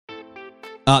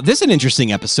This is an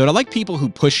interesting episode. I like people who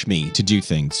push me to do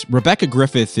things. Rebecca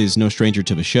Griffith is no stranger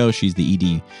to the show. She's the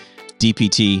ED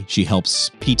DPT. She helps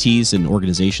PTs and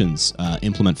organizations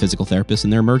implement physical therapists in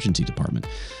their emergency department.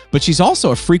 But she's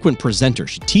also a frequent presenter.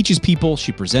 She teaches people.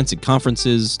 She presents at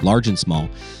conferences, large and small.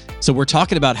 So we're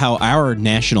talking about how our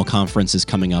national conference is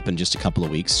coming up in just a couple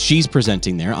of weeks. She's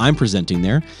presenting there. I'm presenting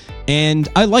there. And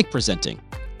I like presenting.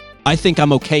 I think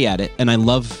I'm okay at it. And I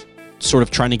love sort of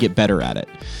trying to get better at it.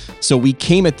 So we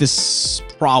came at this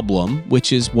problem,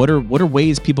 which is what are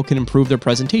ways people can improve their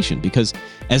presentation? Because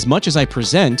as much as I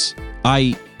present,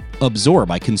 I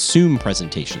consume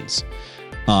presentations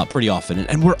pretty often.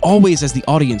 And we're always, as the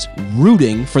audience,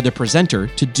 rooting for the presenter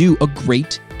to do a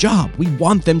great job. We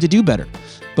want them to do better.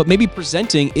 But maybe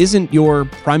presenting isn't your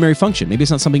primary function. Maybe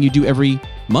it's not something you do every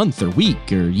month or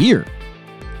week or year.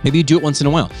 Maybe you do it once in a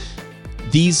while.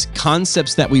 These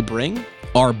concepts that we bring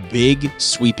are big,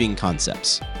 sweeping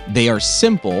concepts. They are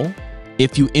simple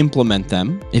if you implement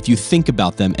them, if you think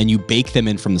about them, and you bake them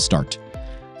in from the start.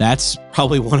 That's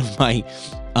probably one of my,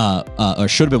 or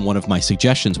should have been one of my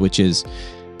suggestions, which is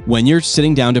when you're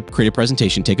sitting down to create a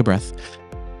presentation, take a breath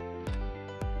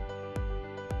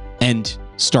and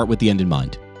start with the end in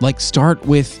mind. Like, start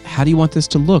with, how do you want this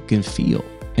to look and feel?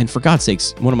 And for God's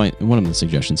sakes, one of the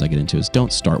suggestions I get into is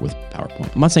don't start with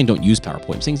PowerPoint. I'm not saying don't use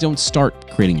PowerPoint. I'm saying don't start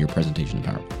creating your presentation in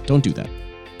PowerPoint. Don't do that.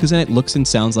 Because then it looks and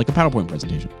sounds like a PowerPoint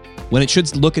presentation. When it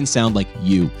should look and sound like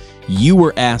you. You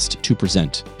were asked to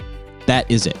present.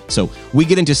 That is it. So we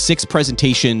get into 6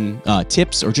 presentation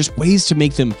tips, or just ways to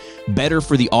make them better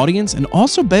for the audience and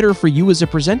also better for you as a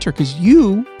presenter, because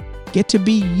you get to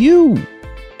be you.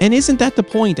 And isn't that the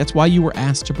point? That's why you were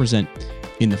asked to present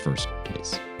in the first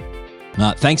place.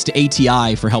 Thanks to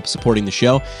ATI for help supporting the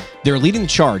show. They're leading the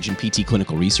charge in PT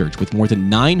clinical research, with more than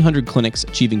 900 clinics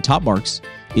achieving top marks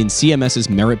in CMS's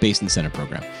merit-based incentive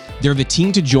program. They're the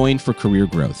team to join for career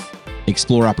growth.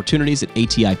 Explore opportunities at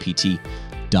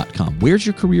atipt.com. Where's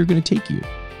your career going to take you,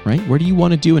 right? Where do you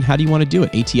want to do and how do you want to do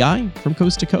it? ATI, from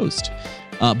coast to coast.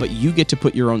 But you get to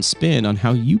put your own spin on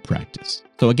how you practice.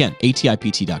 So again,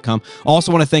 atipt.com.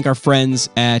 Also want to thank our friends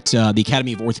at the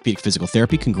Academy of Orthopedic Physical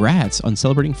Therapy. Congrats on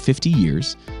celebrating 50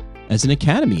 years as an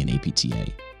academy in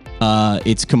APTA.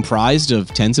 It's comprised of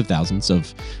tens of thousands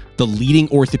of the leading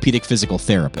orthopedic physical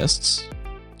therapists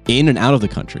in and out of the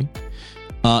country.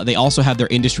 They also have their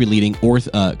industry-leading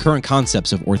current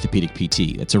concepts of orthopedic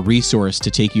PT. It's a resource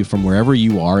to take you from wherever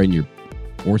you are in your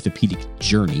orthopedic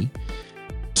journey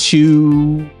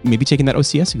to maybe taking that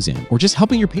OCS exam, or just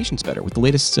helping your patients better with the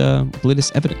latest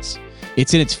evidence.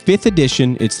 It's in its 5th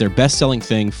edition. It's their best-selling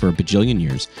thing for a bajillion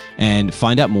years. And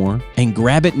find out more and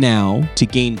grab it now to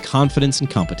gain confidence and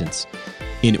competence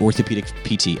in orthopedic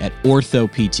PT at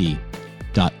orthopt.org.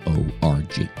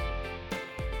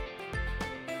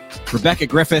 Rebecca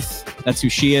Griffith, that's who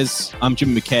she is. I'm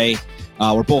Jim McKay.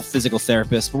 We're both physical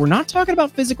therapists, but we're not talking about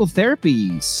physical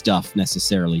therapy stuff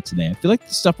necessarily today. I feel like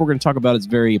the stuff we're going to talk about is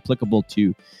very applicable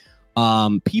to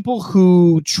people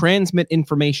who transmit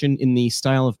information in the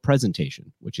style of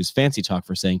presentation, which is fancy talk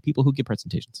for saying people who give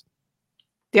presentations.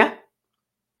 Yeah.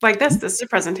 Like this. This is a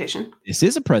presentation. This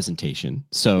is a presentation.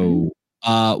 So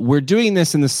we're doing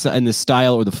this in the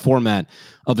style or the format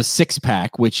of a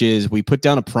 6-pack, which is we put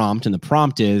down a prompt, and the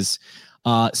prompt is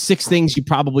 6 things you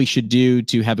probably should do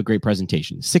to have a great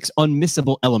presentation. 6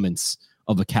 unmissable elements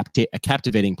of a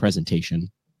captivating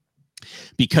presentation.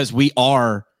 Because we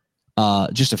are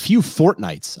just a few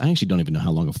fortnights. I actually don't even know how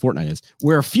long a fortnight is.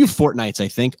 We're a few fortnights, I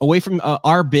think, away from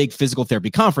our big physical therapy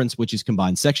conference, which is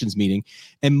Combined Sections meeting.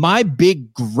 And my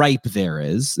big gripe there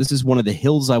is, this is one of the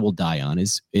hills I will die on,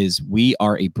 is we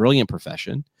are a brilliant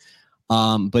profession.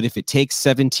 But if it takes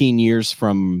 17 years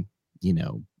from,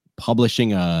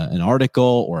 publishing an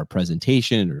article or a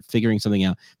presentation or figuring something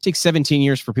out, it takes 17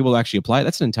 years for people to actually apply it.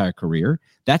 That's an entire career.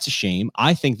 That's a shame.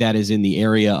 I think that is in the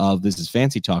area of, this is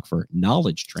fancy talk for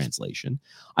knowledge translation.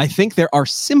 I think there are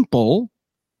simple,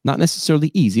 not necessarily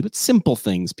easy, but simple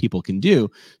things people can do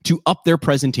to up their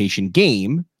presentation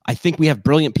game. I think we have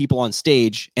brilliant people on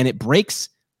stage, and it breaks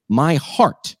my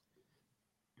heart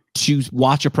to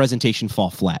watch a presentation fall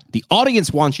flat. The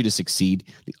audience wants you to succeed.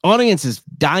 The audience is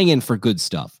dying for good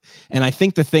stuff. And I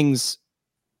think the things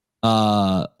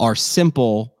are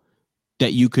simple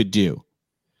that you could do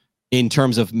in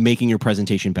terms of making your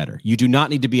presentation better. You do not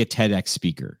need to be a TEDx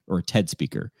speaker or a TED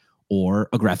speaker or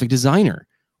a graphic designer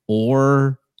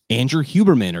or Andrew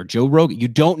Huberman or Joe Rogan. You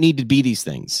don't need to be these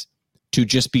things to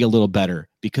just be a little better,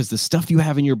 because the stuff you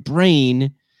have in your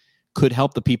brain could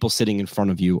help the people sitting in front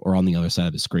of you or on the other side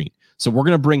of the screen. So we're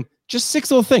going to bring just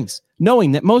 6 little things,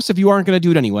 knowing that most of you aren't going to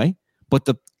do it anyway, but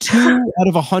the 2 out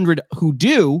of 100 who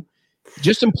do,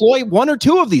 Just employ one or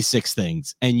two of these 6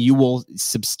 things, and you will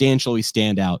substantially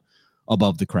stand out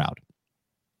above the crowd.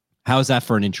 How's that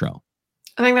for an intro?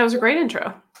 I think that was a great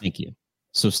intro. Thank you.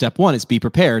 So step 1 is be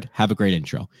prepared. Have a great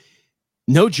intro.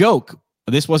 No joke.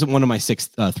 This wasn't one of my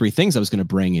 3 things I was going to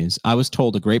bring. Is I was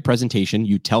told a great presentation.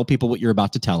 You tell people what you're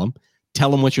about to tell them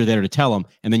what you're there to tell them,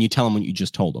 and then you tell them what you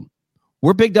just told them.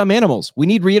 We're big dumb animals. We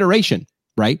need reiteration,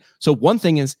 right? So one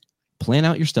thing is plan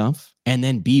out your stuff and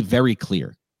then be very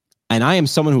clear. And I am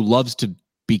someone who loves to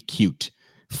be cute.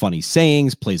 Funny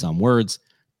sayings, plays on words.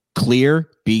 Clear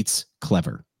beats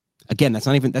clever. Again,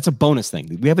 that's a bonus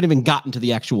thing. We haven't even gotten to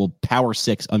the actual Power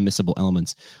 6 unmissable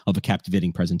elements of a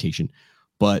captivating presentation,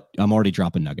 but I'm already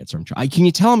dropping nuggets. Can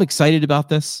you tell I'm excited about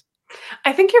this?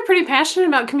 I think you're pretty passionate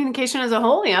about communication as a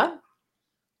whole, yeah.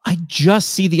 I just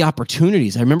see the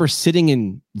opportunities. I remember sitting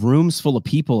in rooms full of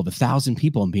people, of 1,000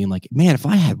 people, and being like, man, if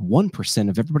I had 1%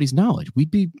 of everybody's knowledge, we'd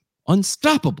be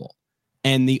unstoppable.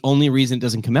 And the only reason it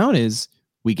doesn't come out is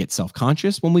we get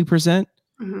self-conscious when we present.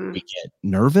 Mm-hmm. We get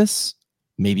nervous,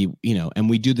 maybe, and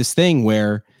we do this thing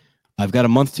where I've got a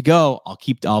month to go.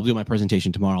 I'll do my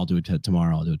presentation tomorrow. I'll do it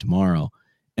tomorrow.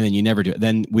 And then you never do it.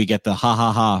 Then we get the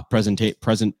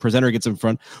presenter gets in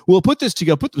front. We'll put this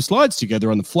together, put the slides together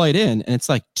on the flight in. And it's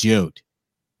like, dude,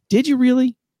 did you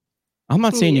really? I'm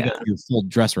not saying you got to do a full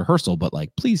dress rehearsal, but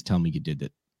please tell me you did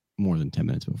it more than 10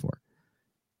 minutes before.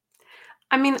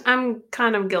 I mean, I'm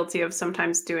kind of guilty of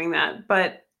sometimes doing that,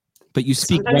 but you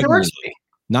speak regularly.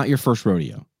 Not your first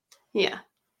rodeo. Yeah.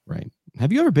 Right.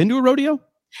 Have you ever been to a rodeo?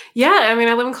 Yeah. I mean,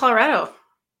 I live in Colorado.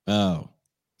 Oh.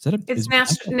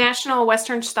 It's National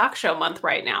Western Stock Show Month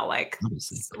right now.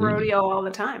 Rodeo all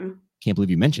the time. Can't believe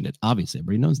you mentioned it. Obviously,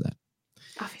 everybody knows that.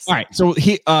 Obviously. All right. So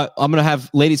I'm going to have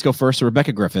ladies go first. So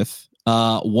Rebecca Griffith,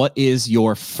 what is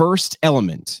your first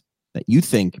element that you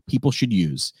think people should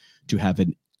use to have a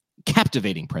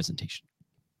captivating presentation?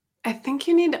 I think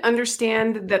you need to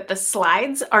understand that the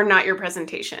slides are not your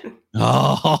presentation.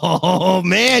 Oh,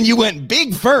 man, you went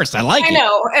big first. I like it. I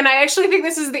know. And I actually think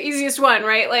this is the easiest one,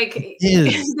 right?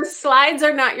 The slides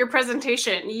are not your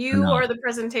presentation. You are the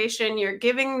presentation. You're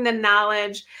giving the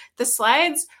knowledge. The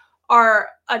slides are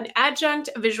an adjunct,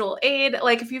 a visual aid.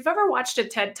 If you've ever watched a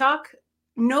TED Talk,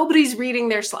 nobody's reading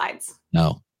their slides.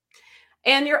 No.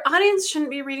 And your audience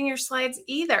shouldn't be reading your slides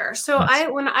either. So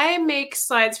when I make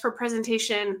slides for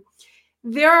presentation,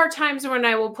 there are times when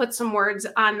I will put some words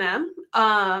on them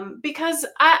because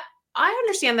I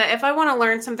understand that if I want to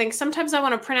learn something, sometimes I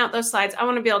want to print out those slides. I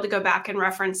want to be able to go back and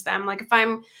reference them. If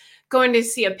I'm going to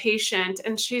see a patient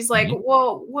and she's like,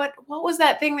 well, what was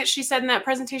that thing that she said in that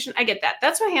presentation? I get that.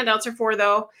 That's what handouts are for,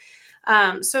 though.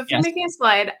 So if you're making a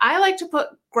slide, I like to put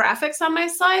graphics on my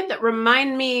slide that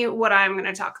remind me what I'm going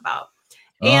to talk about.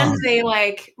 And they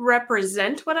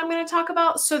represent what I'm going to talk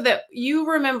about so that you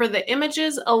remember the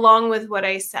images along with what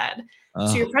I said.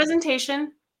 So your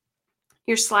presentation,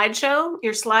 your slideshow,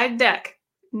 your slide deck,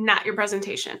 not your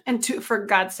presentation. And for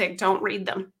God's sake, don't read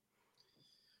them.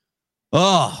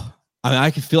 Oh, I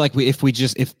can feel like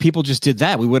if people just did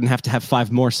that, we wouldn't have to have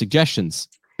 5 more suggestions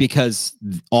because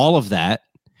all of that,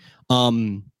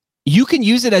 you can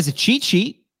use it as a cheat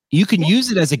sheet. You can use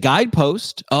it as a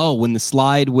guidepost. Oh, when the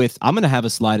slide I'm going to have a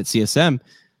slide at CSM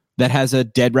that has a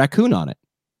dead raccoon on it.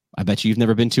 I bet you've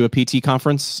never been to a PT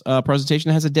conference presentation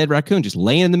that has a dead raccoon just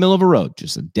laying in the middle of a road,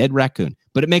 just a dead raccoon.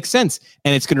 But it makes sense,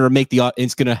 and it's going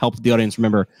to help the audience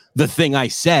remember the thing I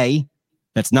say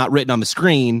that's not written on the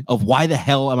screen of why the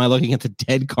hell am I looking at the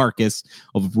dead carcass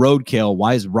of roadkill?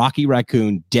 Why is Rocky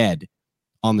Raccoon dead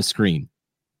on the screen?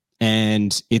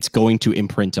 And it's going to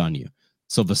imprint on you.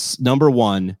 So the number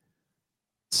 1.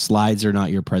 Slides are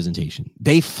not your presentation.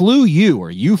 They flew you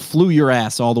or you flew your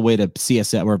ass all the way to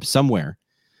CSM or somewhere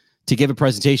to give a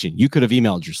presentation. You could have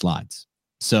emailed your slides.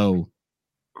 So,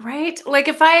 right.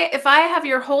 If I have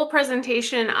your whole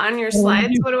presentation on your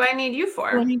slides, what do I need you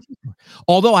for?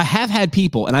 Although I have had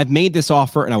people, and I've made this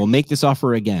offer and I will make this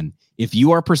offer again. If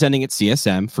you are presenting at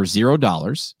CSM for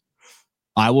 $0,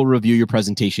 I will review your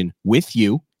presentation with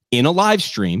you in a live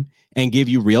stream and give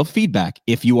you real feedback.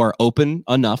 If you are open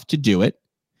enough to do it,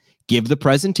 give the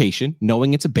presentation,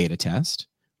 knowing it's a beta test,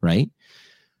 right?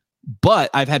 But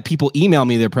I've had people email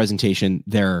me their presentation,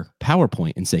 their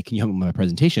PowerPoint, and say, can you help me with my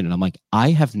presentation? And I'm like,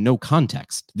 I have no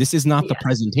context. This is not the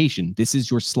presentation. This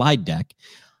is your slide deck.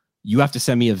 You have to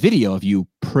send me a video of you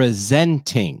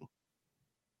presenting.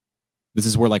 This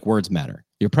is where words matter.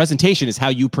 Your presentation is how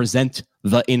you present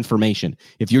the information.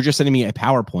 If you're just sending me a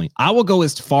PowerPoint, I will go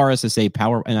as far as to say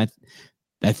and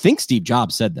I think Steve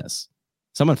Jobs said this.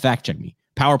 Someone fact check me.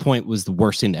 PowerPoint was the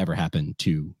worst thing to ever happen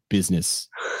to business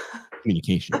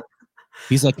communication.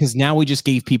 He's like, because now we just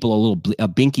gave people a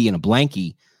binky and a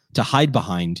blankie to hide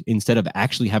behind instead of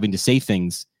actually having to say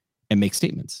things and make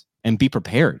statements and be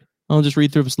prepared. I'll just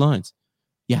read through the slides.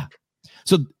 Yeah.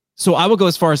 So I will go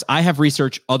as far as I have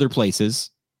researched other places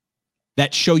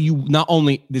that show you not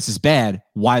only this is bad,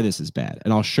 why this is bad.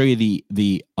 And I'll show you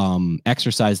the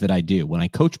exercise that I do when I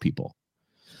coach people.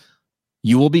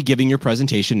 You will be giving your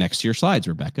presentation next to your slides,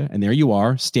 Rebecca. And there you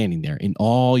are standing there in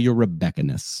all your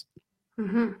Rebecca-ness.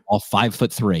 Mm-hmm. All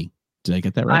 5'3". Did I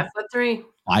get that right? 5'3".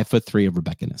 5'3" of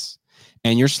Rebecca-ness.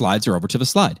 And your slides are over to the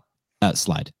slide. The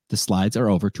slides are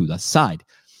over to the side.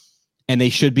 And they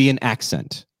should be an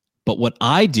accent. But what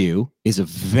I do is a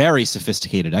very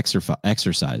sophisticated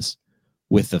exercise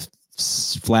with the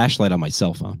flashlight on my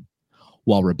cell phone.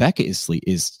 While Rebecca is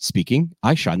speaking,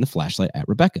 I shine the flashlight at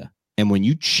Rebecca. And when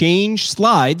you change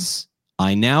slides,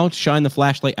 I now shine the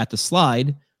flashlight at the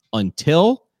slide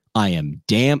until I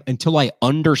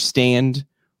understand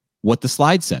what the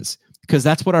slide says. Because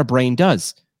that's what our brain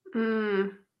does.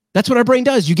 That's what our brain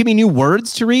does. You give me new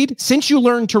words to read. Since you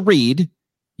learned to read,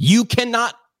 you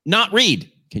cannot not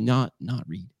read. Cannot not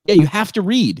read. Yeah, you have to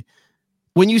read.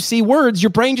 When you see words, your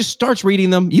brain just starts reading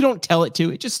them. You don't tell it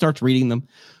to. It just starts reading them.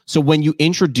 So when you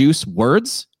introduce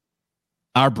words,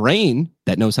 our brain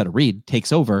that knows how to read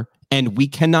takes over, and we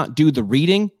cannot do the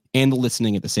reading and the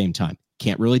listening at the same time.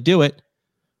 Can't really do it,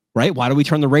 right? Why do we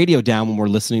turn the radio down when we're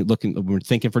listening, when we're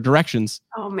thinking for directions?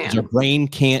 Oh, man. Your brain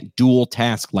can't dual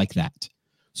task like that.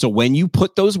 So when you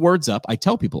put those words up, I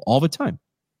tell people all the time,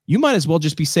 you might as well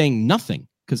just be saying nothing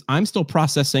because I'm still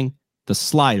processing the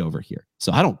slide over here.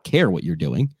 So I don't care what you're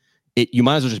doing. You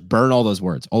might as well just burn all those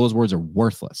words. All those words are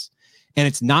worthless. And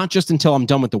it's not just until I'm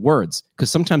done with the words,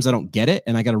 because sometimes I don't get it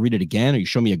and I got to read it again, or you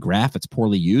show me a graph that's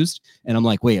poorly used. And I'm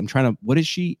like, wait, what is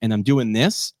she? And I'm doing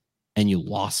this, and you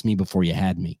lost me before you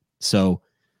had me. So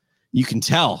you can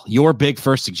tell your big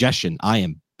first suggestion, I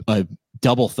am a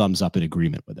double thumbs up in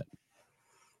agreement with it.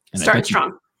 And starting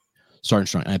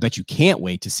strong. And I bet you can't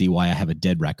wait to see why I have a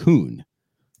dead raccoon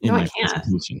in my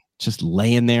presentation. Just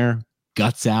laying there,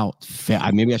 guts out.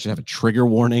 Maybe I should have a trigger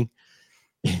warning.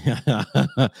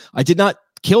 I did not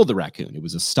kill the raccoon. It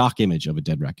was a stock image of a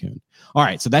dead raccoon. All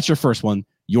right, so that's your first one.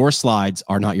 Your slides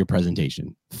are not your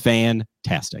presentation.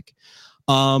 Fantastic.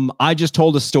 I just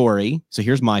told a story. So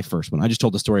here's my first one. I just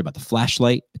told a story about the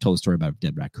flashlight. I told a story about a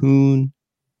dead raccoon.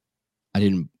 I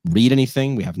didn't read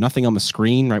anything. We have nothing on the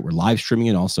screen, right? We're live streaming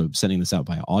it, also sending this out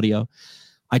via audio.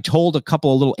 I told a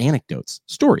couple of little anecdotes,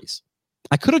 stories.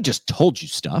 I could have just told you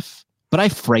stuff, but I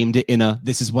framed it in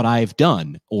this is what I've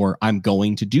done, or I'm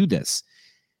going to do this.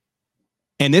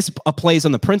 And this plays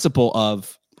on the principle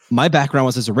of my background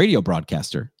was as a radio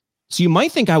broadcaster. So you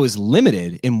might think I was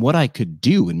limited in what I could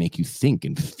do and make you think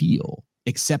and feel,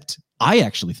 except I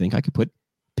actually think I could put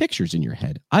pictures in your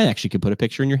head. I actually could put a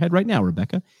picture in your head right now,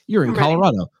 Rebecca. You're in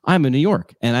Colorado. I'm in New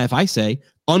York. And if I say,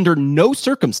 under no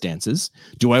circumstances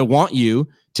do I want you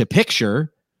to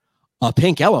picture a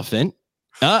pink elephant.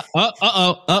 There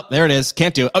it is.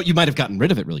 Can't do it. Oh, you might have gotten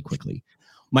rid of it really quickly.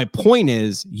 My point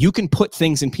is, you can put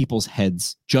things in people's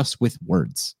heads just with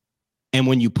words. And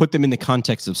when you put them in the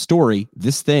context of story,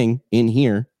 this thing in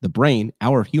here, the brain,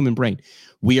 our human brain,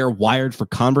 we are wired for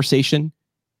conversation.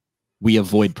 We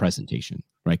avoid presentation,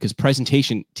 right? Because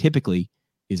presentation typically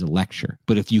is a lecture.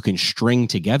 But if you can string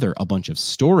together a bunch of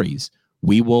stories,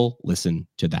 we will listen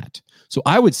to that. So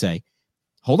I would say,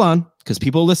 hold on, because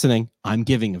people are listening. I'm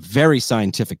giving a very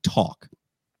scientific talk.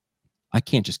 I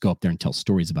can't just go up there and tell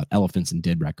stories about elephants and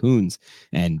dead raccoons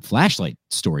and flashlight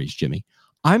stories, Jimmy.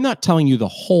 I'm not telling you the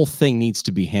whole thing needs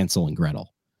to be Hansel and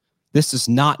Gretel. This does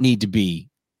not need to be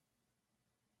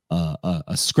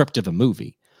a script of a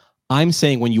movie. I'm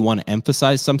saying when you want to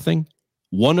emphasize something,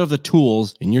 one of the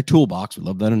tools in your toolbox, we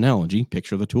love that analogy,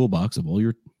 picture the toolbox of all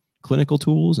your clinical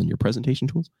tools and your presentation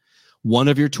tools. One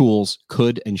of your tools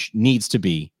could and needs to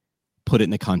be put it in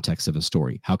the context of a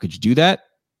story. How could you do that?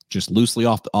 Just loosely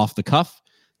off the cuff.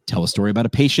 Tell a story about a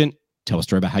patient. Tell a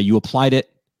story about how you applied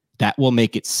it. That will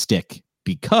make it stick,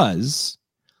 because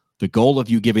the goal of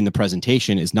you giving the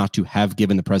presentation is not to have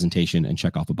given the presentation and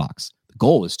check off a box. The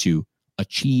goal is to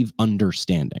achieve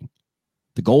understanding.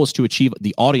 The goal is to achieve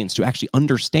the audience to actually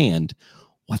understand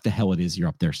what the hell it is you're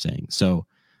up there saying. So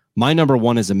my number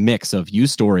one is a mix of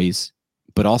use stories,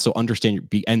 but also understand,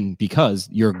 and because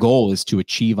your goal is to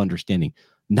achieve understanding,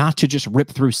 not to just rip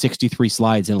through 63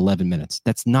 slides in 11 minutes.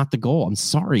 That's not the goal. I'm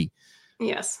sorry.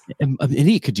 Yes. An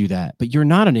idiot could do that, but you're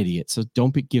not an idiot. So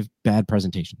don't give bad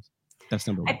presentations. That's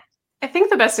number one. I think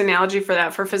the best analogy for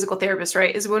that for physical therapists,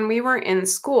 right, is when we were in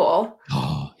school.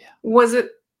 Oh, yeah. Was it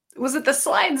Was it the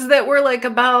slides that were like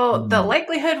about the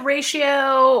likelihood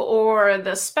ratio or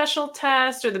the special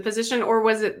test or the position, or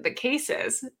was it the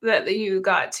cases that you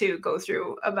got to go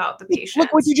through about the patients?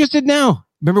 Look what you just did now.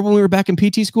 Remember when we were back in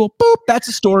PT school? Boop, that's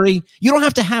a story. You don't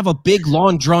have to have a big,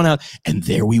 long, drawn out, and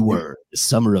there we were, the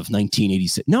summer of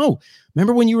 1986. No,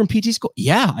 remember when you were in PT school?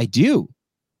 Yeah, I do.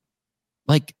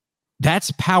 Like,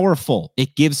 that's powerful.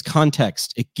 It gives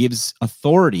context. It gives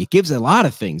authority. It gives a lot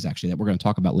of things, actually, that we're going to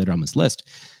talk about later on this list.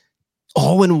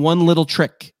 All in one little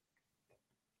trick.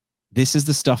 This is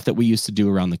the stuff that we used to do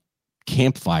around the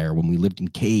campfire when we lived in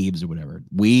caves or whatever.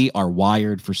 We are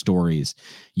wired for stories.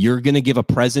 You're going to give a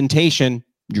presentation.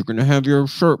 You're going to have your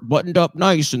shirt buttoned up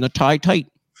nice and the tie tight.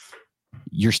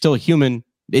 You're still a human.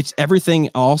 It's everything.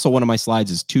 Also, one of my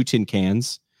slides is 2 tin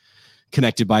cans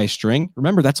connected by a string.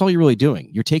 Remember, that's all you're really doing.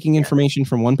 You're taking information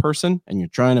from one person and you're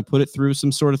trying to put it through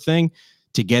some sort of thing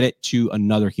to get it to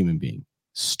another human being.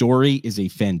 Story is a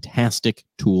fantastic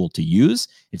tool to use.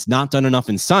 It's not done enough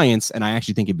in science, and I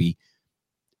actually think it'd be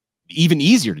even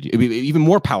easier to do, it'd be even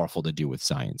more powerful to do with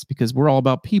science because we're all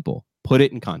about people. Put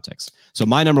it in context. So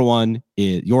my number one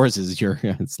is yours is your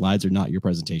slides are not your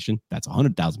presentation. That's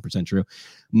 100,000% true.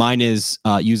 Mine is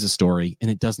use a story, and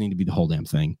it doesn't need to be the whole damn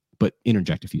thing, but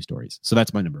interject a few stories. So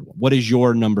that's my number one. What is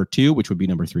your number two, which would be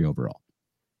number 3 overall?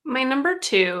 My number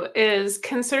 2 is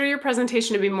consider your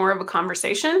presentation to be more of a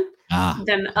conversation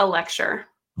than a lecture.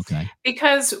 Okay.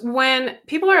 Because when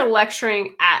people are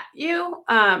lecturing at you,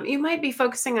 you might be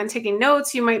focusing on taking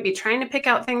notes. You might be trying to pick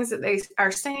out things that they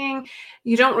are saying.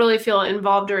 You don't really feel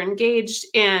involved or engaged.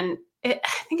 And I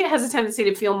think it has a tendency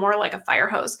to feel more like a fire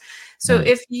hose. So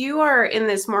if you are in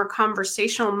this more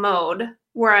conversational mode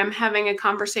where I'm having a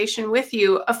conversation with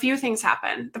you, a few things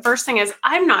happen. The first thing is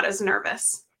I'm not as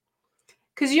nervous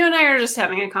because you and I are just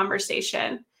having a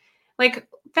conversation. Like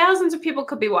thousands of people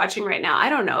could be watching right now. I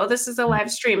don't know. This is a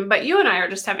live stream, but you and I are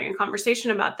just having a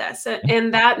conversation about this.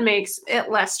 And that makes it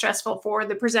less stressful for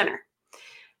the presenter.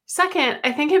 Second,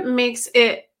 I think it makes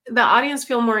the audience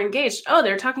feel more engaged. Oh,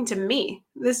 they're talking to me.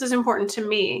 This is important to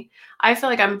me. I feel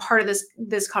like I'm part of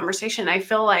this conversation. I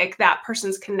feel like that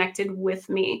person's connected with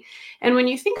me. And when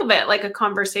you think of it like a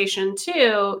conversation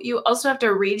too, you also have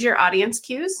to read your audience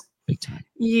cues. Big time.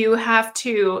 You have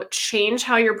to change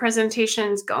how your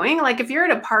presentation's going. Like if you're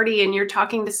at a party and you're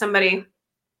talking to somebody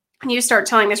and you start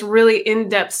telling this really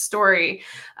in-depth story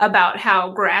about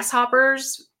how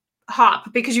grasshoppers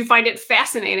hop because you find it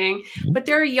fascinating, but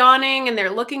they're yawning and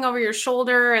they're looking over your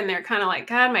shoulder and they're kind of like,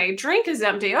 God, my drink is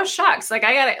empty. Oh, shucks. Like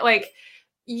I got it. Like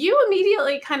you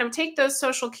immediately kind of take those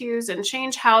social cues and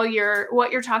change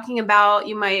what you're talking about.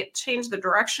 You might change the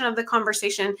direction of the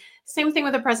conversation. Same thing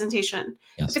with a presentation.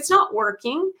 Yes. If it's not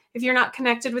working, if you're not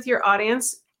connected with your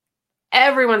audience,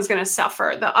 everyone's going to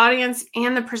suffer, the audience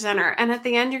and the presenter. And at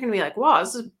the end, you're going to be like, wow,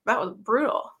 that was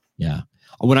brutal. Yeah.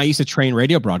 When I used to train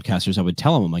radio broadcasters, I would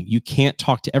tell them, I'm like, you can't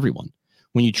talk to everyone.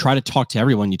 When you try to talk to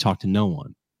everyone, you talk to no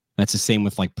one. That's the same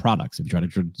with like products. If you try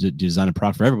to design a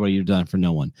product for everybody, you're done for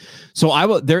no one. So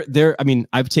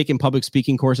I've taken public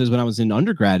speaking courses when I was in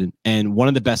undergrad, and one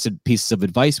of the best pieces of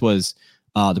advice was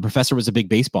the professor was a big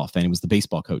baseball fan. He was the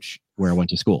baseball coach where I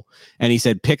went to school, and he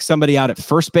said, pick somebody out at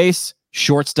first base,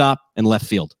 shortstop, and left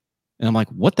field. And I'm like,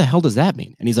 what the hell does that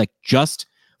mean? And he's like, just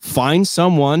find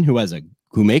someone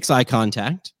who makes eye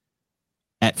contact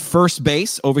at first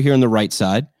base over here on the right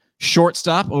side,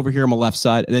 shortstop over here on the left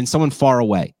side, and then someone far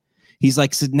away. He's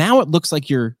like, so now it looks like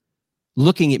you're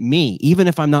looking at me, even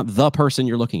if I'm not the person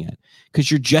you're looking at, because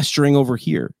you're gesturing over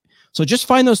here. So just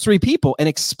find those 3 people and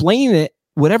explain it,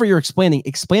 whatever you're explain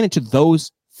it to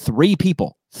those 3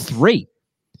 people. 3.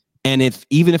 And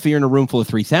even if you're in a room full of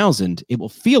 3,000, it will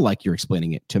feel like you're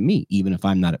explaining it to me, even if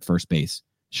I'm not at first base,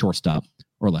 shortstop,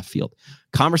 or left field.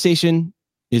 Conversation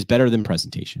is better than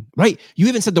presentation, right? You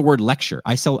even said the word lecture.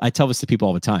 I tell this to people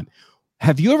all the time.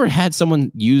 Have you ever had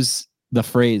someone use the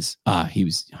phrase, I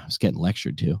was getting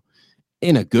lectured to,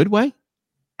 in a good way?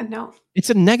 No. It's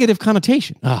a negative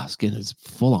connotation. I was getting this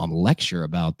full-on lecture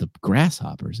about the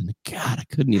grasshoppers, and God, I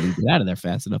couldn't even get out of there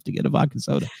fast enough to get a vodka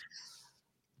soda.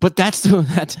 But that's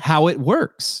how it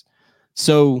works.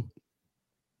 So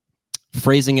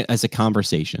phrasing it as a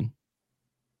conversation,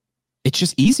 it's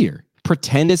just easier.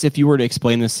 Pretend as if you were to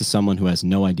explain this to someone who has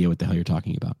no idea what the hell you're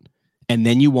talking about. And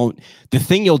then the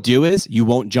thing you'll do is you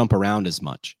won't jump around as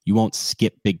much. You won't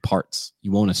skip big parts.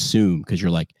 You won't assume because you're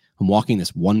like, I'm walking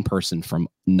this one person from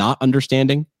not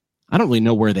understanding. I don't really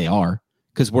know where they are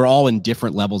because we're all in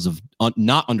different levels of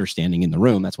not understanding in the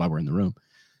room. That's why we're in the room.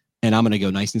 And I'm going to go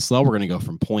nice and slow. We're going to go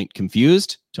from point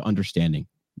confused to understanding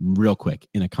real quick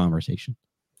in a conversation.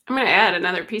 I'm going to add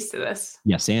another piece to this.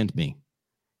 Yes, and me.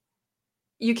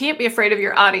 you can't be afraid of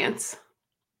your audience.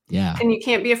 Yeah. And you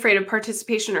can't be afraid of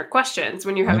participation or questions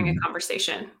when you're having a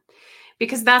conversation,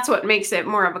 because that's what makes it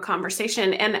more of a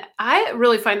conversation. And I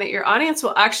really find that your audience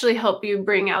will actually help you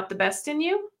bring out the best in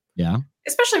you. Yeah.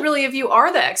 Especially really if you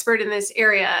are the expert in this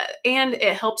area, and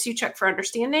it helps you check for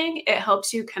understanding. It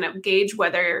helps you kind of gauge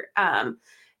whether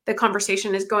the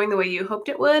conversation is going the way you hoped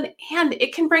it would. And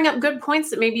it can bring up good points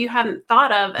that maybe you hadn't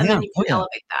thought of, and then you can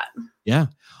elevate that. Yeah.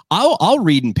 I'll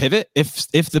read and pivot. If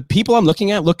the people I'm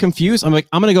looking at look confused, I'm like,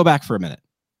 I'm going to go back for a minute.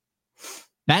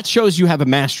 That shows you have a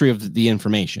mastery of the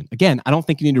information. Again, I don't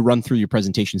think you need to run through your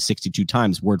presentation 62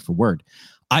 times word for word.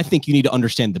 I think you need to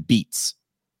understand the beats.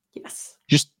 Yes.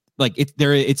 Just like it's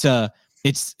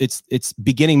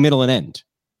beginning, middle, and end.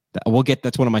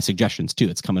 That's one of my suggestions too.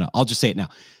 It's coming up. I'll just say it now.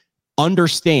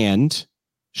 Understand,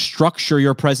 structure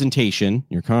your presentation,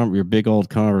 your big old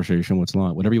conversation,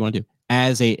 whatever you want to do,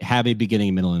 have a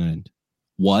beginning, middle, and end.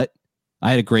 What? I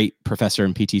had a great professor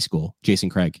in PT school, Jason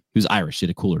Craig, who's Irish,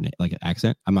 did a cooler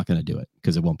accent. I'm not going to do it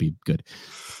because it won't be good.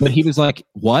 But he was like,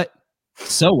 what?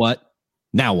 So what?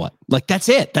 Now what? Like, that's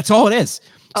it. That's all it is.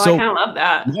 Oh, so I kind of love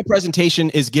that. My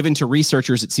presentation is given to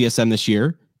researchers at CSM this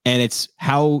year, and it's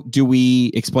how do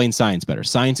we explain science better?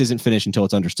 Science isn't finished until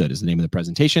it's understood is the name of the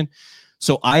presentation.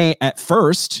 So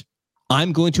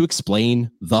I'm going to explain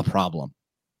the problem.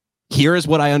 Here is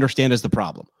what I understand as the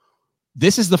problem.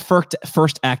 This is the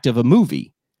first act of a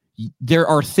movie. There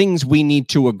are things we need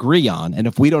to agree on. And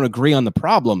if we don't agree on the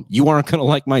problem, you aren't going to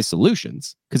like my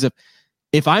solutions. Because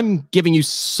if I'm giving you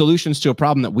solutions to a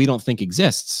problem that we don't think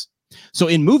exists. So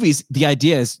in movies, the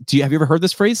idea is, have you ever heard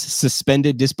this phrase?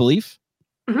 Suspended disbelief?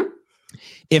 Mm-hmm.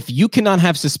 If you cannot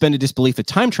have suspended disbelief that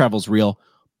time travel is real,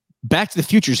 Back to the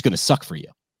Future is going to suck for you.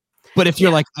 But if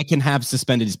you're like, I can have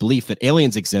suspended disbelief that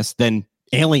aliens exist, then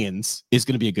Aliens is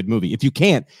going to be a good movie. If you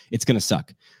can't, it's going to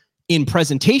suck. In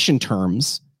presentation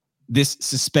terms, this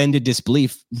suspended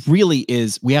disbelief really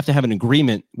is, we have to have an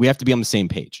agreement. We have to be on the same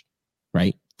page,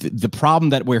 right? The problem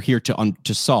that we're here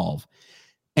to solve.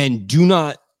 And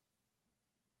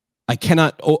I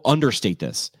cannot understate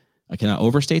this. I cannot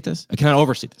overstate this. I cannot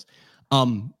overstate this.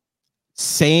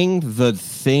 Saying the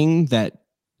thing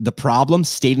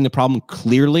stating the problem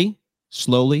clearly,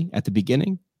 slowly at the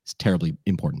beginning is terribly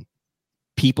important.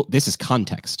 This is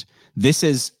context. This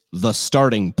is the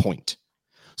starting point.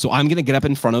 So I'm going to get up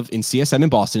in CSM in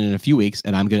Boston in a few weeks,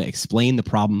 and I'm going to explain the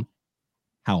problem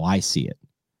how I see it.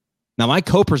 Now, my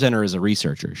co-presenter is a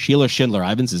researcher. Sheila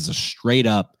Schindler-Ivins is a straight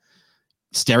up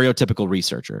stereotypical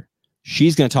researcher.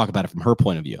 She's going to talk about it from her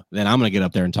point of view. Then I'm going to get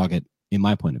up there and talk it in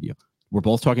my point of view. We're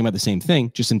both talking about the same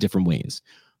thing, just in different ways.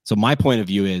 So my point of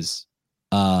view is,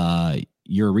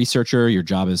 you're a researcher. Your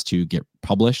job is to get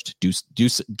published,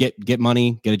 get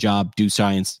money, get a job, do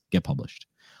science, get published.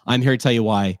 I'm here to tell you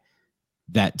why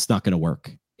that's not going to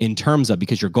work in terms of,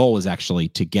 because your goal is actually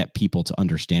to get people to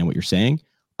understand what you're saying.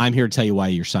 I'm here to tell you why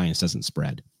your science doesn't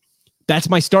spread. That's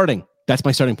my starting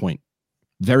point.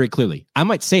 Very clearly. I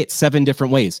might say it 7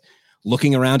 different ways.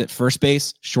 Looking around at first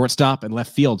base, shortstop, and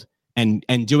left field, and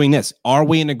doing this. Are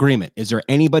we in agreement? Is there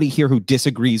anybody here who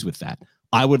disagrees with that?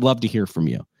 I would love to hear from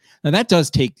you. Now that does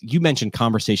take, you mentioned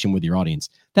conversation with your audience.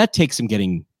 That takes some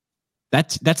getting,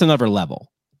 that's another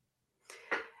level.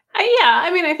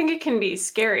 I think it can be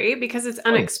scary because it's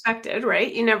unexpected,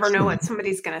 right? You never know what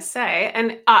somebody's going to say.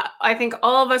 And I think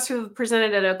all of us who've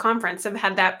presented at a conference have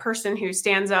had that person who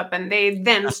stands up and they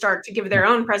then start to give their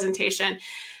own presentation. And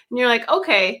you're like,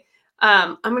 okay,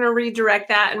 I'm going to redirect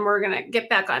that and we're going to get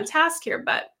back on task here.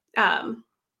 But I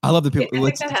love the people. I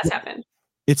think that has happened.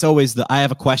 It's always I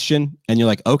have a question and you're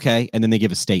like, okay. And then they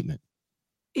give a statement.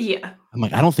 Yeah. I'm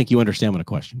like, I don't think you understand what a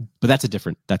question is, but that's a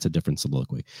different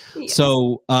soliloquy. Yeah.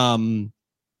 So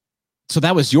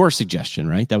that was your suggestion,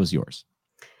 right? That was yours.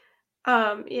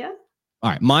 Yeah. All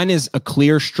right. Mine is a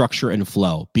clear structure and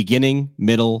flow, beginning,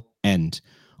 middle, end.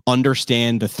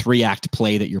 Understand the 3-act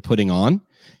play that you're putting on,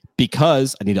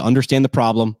 because I need to understand the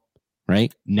problem,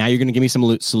 right? Now you're going to give me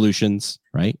some solutions,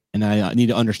 right? And I need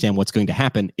to understand what's going to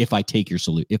happen if I take your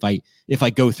solution, if I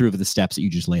go through the steps that you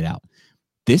just laid out.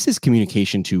 This is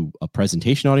communication to a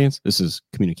presentation audience. This is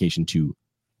communication to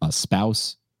a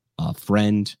spouse, a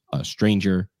friend, a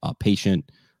stranger, a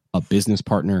patient, a business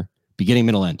partner, beginning,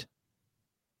 middle, end.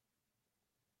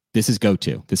 This is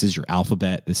go-to. This is your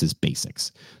alphabet. This is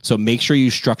basics. So make sure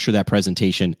you structure that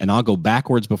presentation, and I'll go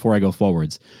backwards before I go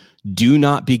forwards. Do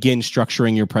not begin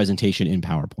structuring your presentation in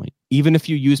PowerPoint. Even if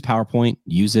you use PowerPoint,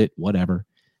 use it, whatever.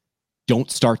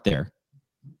 Don't start there,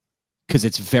 because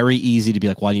it's very easy to be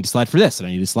like, well, I need a slide for this, and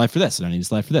I need a slide for this, and I need a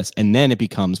slide for this. And then it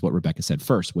becomes what Rebecca said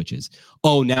first, which is,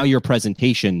 oh, now your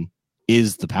presentation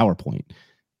is the PowerPoint.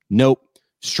 Nope.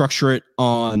 structure it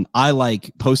on, I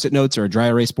like Post-it notes or a dry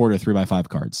erase board or 3x5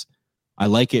 cards. I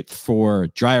like it for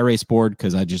dry erase board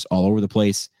because I just all over the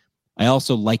place. I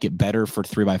also like it better for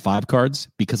 3x5 cards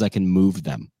because I can move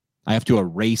them. I have to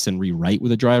erase and rewrite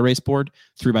with a dry erase board.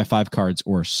 3x5 cards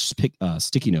or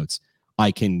sticky notes,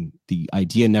 the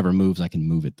idea never moves. I can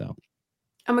move it though.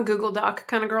 I'm a Google Doc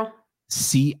kind of girl.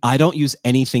 See, I don't use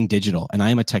anything digital and I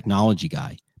am a technology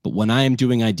guy. But when I am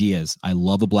doing ideas, I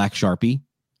love a black Sharpie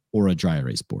or a dry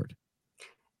erase board.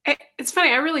 It's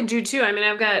funny. I really do too. I mean,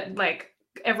 I've got like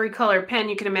every color pen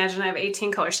you can imagine. I have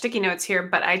 18 color sticky notes here,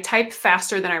 but I type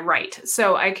faster than I write.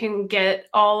 So I can get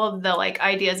all of the like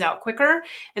ideas out quicker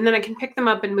and then I can pick them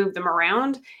up and move them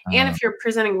around. And if you're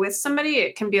presenting with somebody,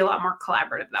 it can be a lot more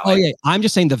collaborative that way. Oh yeah. I'm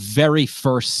just saying the very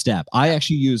first step. I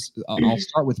actually use, I'll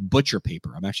start with butcher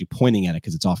paper. I'm actually pointing at it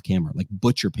because it's off camera, like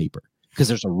butcher paper, because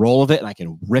there's a roll of it and I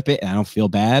can rip it and I don't feel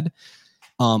bad.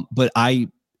 But I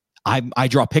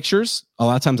draw pictures. A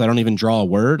lot of times I don't even draw a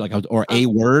word, or a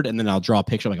word, and then I'll draw a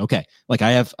picture. Like, okay, like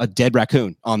I have a dead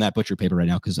raccoon on that butcher paper right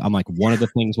now because I'm like, one of the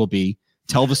things will be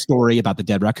tell the story about the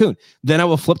dead raccoon. Then I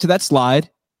will flip to that slide,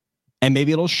 and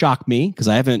maybe it'll shock me because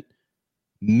I haven't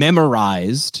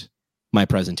memorized my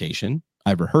presentation.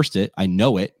 I've rehearsed it, I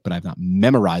know it, but I've not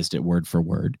memorized it word for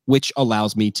word, which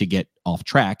allows me to get off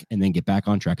track and then get back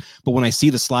on track. But when I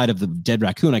see the slide of the dead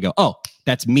raccoon, I go, oh,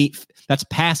 that's me. That's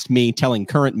past me telling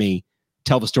current me,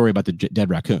 tell the story about the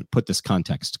dead raccoon. Put this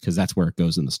context because that's where it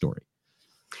goes in the story.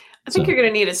 I think you're going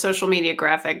to need a social media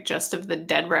graphic just of the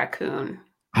dead raccoon.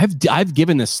 I've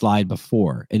given this slide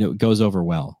before and it goes over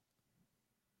well.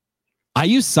 I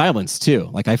use silence too.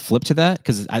 Like I flip to that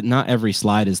because not every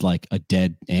slide is like a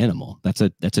dead animal. That's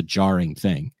a jarring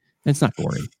thing. It's not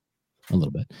gory, a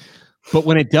little bit, but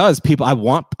when it does, people,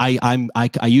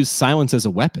 I use silence as a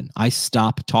weapon. I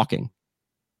stop talking.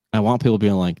 I want people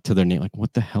being like to their name, like,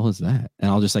 what the hell is that?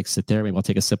 And I'll just like sit there. Maybe I'll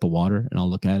take a sip of water and I'll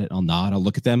look at it. I'll nod. I'll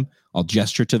look at them. I'll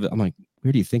gesture to them. I'm like,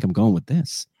 where do you think I'm going with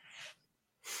this?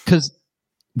 Because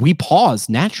we pause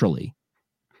naturally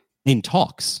in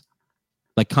talks.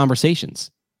 Like conversations.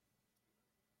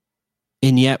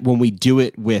 And yet when we do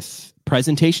it with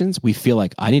presentations, we feel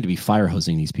like I need to be fire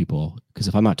hosing these people because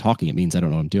if I'm not talking, it means I don't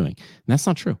know what I'm doing. And that's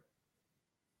not true.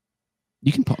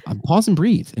 You can pause and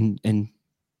breathe and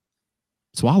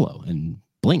swallow and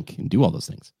blink and do all those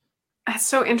things. That's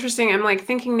so interesting. I'm like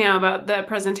thinking now about the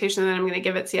presentation that I'm going to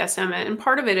give at CSM. And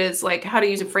part of it is like how to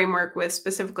use a framework with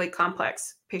specifically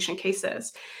complex patient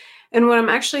cases. And what I'm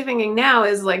actually thinking now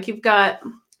is like you've got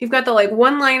the like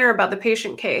one-liner about the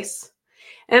patient case.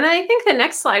 And I think the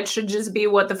next slide should just be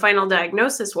what the final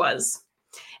diagnosis was.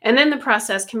 And then the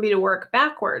process can be to work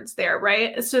backwards there,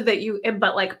 right? So that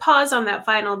but like pause on that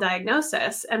final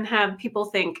diagnosis and have people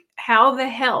think, how the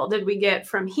hell did we get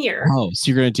from here? Oh,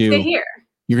 so you're going to here?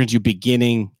 You're going to do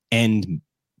beginning, end,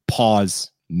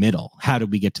 pause, middle. How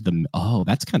did we get to the, oh,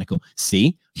 that's kind of cool.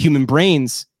 See, human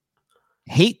brains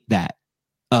hate that.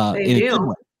 They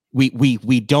do.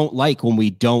 We don't like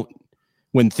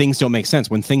when things don't make sense,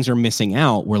 when things are missing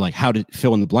out, we're like, how to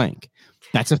fill in the blank.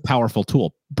 That's a powerful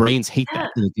tool. Brains hate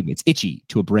that. It's itchy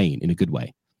to a brain in a good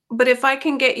way. But if I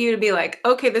can get you to be like,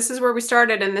 okay, this is where we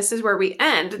started and this is where we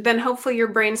end, then hopefully your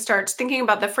brain starts thinking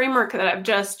about the framework that I've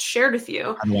just shared with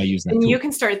you. How do I use that and tool? You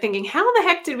can start thinking, how the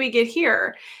heck did we get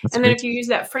here? And then if you use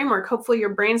that framework, hopefully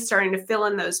your brain's starting to fill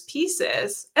in those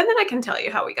pieces. And then I can tell you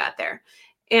how we got there.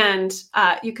 And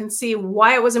you can see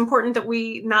why it was important that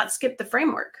we not skip the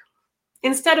framework.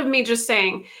 Instead of me just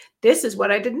saying, this is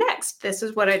what I did next. This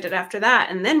is what I did after that.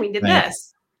 And then we did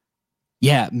this.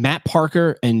 Yeah. Matt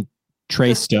Parker and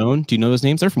Trey Stone. Do you know those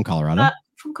names? They're from Colorado.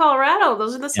 From Colorado.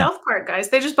 Those are the South Park guys.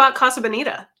 They just bought Casa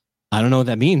Bonita. I don't know what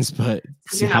that means, but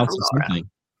Is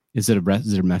it a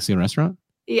Mexican restaurant?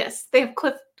 Yes. They have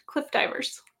cliff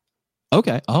divers.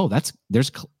 Okay. Oh,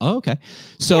 okay.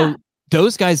 So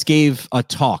those guys gave a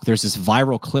talk. There's this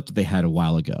viral clip that they had a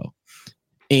while ago.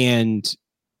 And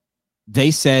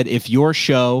they said, if your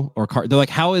show they're like,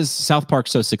 how is South Park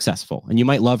so successful? And you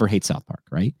might love or hate South Park,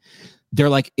 right? They're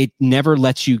like, it never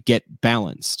lets you get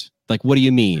balanced. Like, what do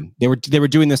you mean? They were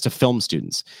doing this to film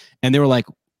students. And they were like,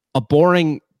 a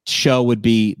boring show would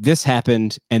be this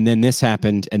happened, and then this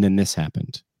happened, and then this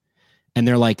happened. And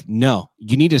they're like, no,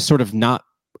 you need to sort of not,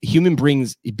 human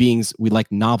beings, we like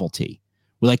novelty.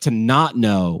 We like to not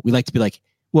know. We like to be like,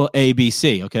 well, A, B,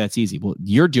 C. Okay, that's easy. Well,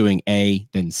 you're doing A,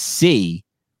 then C.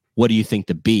 What do you think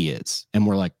the B is? And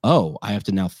we're like, oh, I have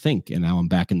to now think. And now I'm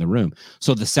back in the room.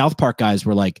 So the South Park guys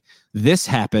were like, this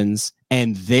happens,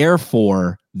 and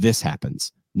therefore this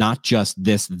happens. Not just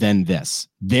this, then this.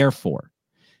 Therefore.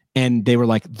 And they were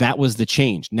like, that was the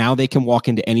change. Now they can walk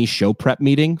into any show prep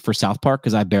meeting for South Park,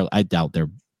 because I doubt they're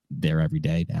there every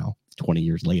day now, 20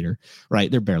 years later, right?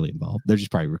 They're barely involved. They're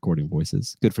just probably recording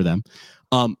voices. Good for them.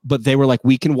 But they were like,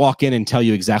 we can walk in and tell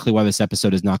you exactly why this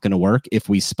episode is not going to work if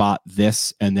we spot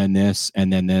this, and then this,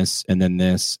 and then this, and then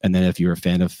this, and then if you're a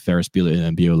fan of Ferris Bueller, and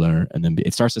then Bueller, and then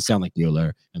it starts to sound like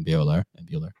Bueller, and Bueller, and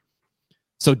Bueller.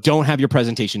 So don't have your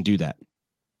presentation do that.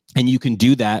 And you can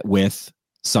do that with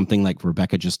something like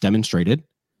Rebecca just demonstrated,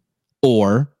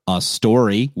 or a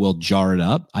story will jar it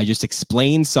up. I just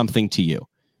explained something to you.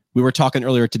 We were talking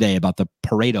earlier today about the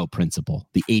Pareto principle,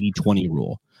 the 80-20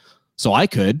 rule. So I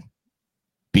could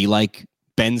be like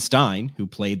Ben Stein, who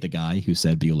played the guy who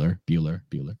said Bueller, Bueller,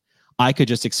 Bueller. I could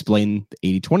just explain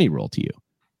the 80-20 rule to you.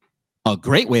 A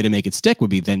great way to make it stick would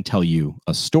be then tell you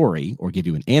a story or give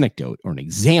you an anecdote or an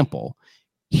example.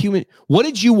 What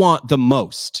did you want the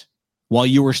most while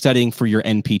you were studying for your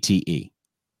NPTE?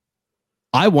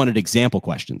 I wanted example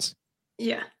questions.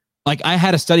 Yeah. Like I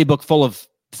had a study book full of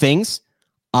things.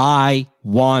 I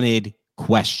wanted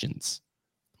questions.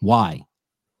 Why?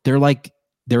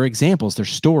 They're examples, they're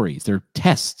stories, they're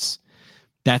tests.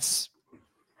 That's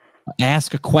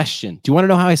ask a question. Do you want to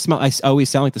know how I smell? I always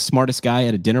sound like the smartest guy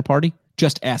at a dinner party.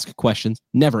 Just ask questions,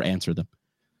 never answer them.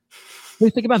 What do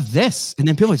you think about this? And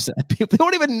then people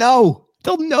don't even know.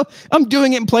 They'll know. I'm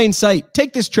doing it in plain sight.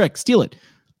 Take this trick, steal it.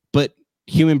 But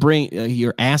human brain,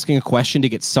 you're asking a question to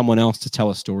get someone else to tell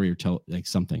a story or tell like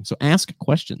something. So ask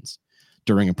questions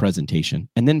during a presentation,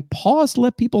 and then pause,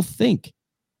 let people think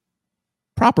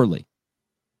properly.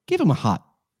 Give them a hot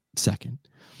second.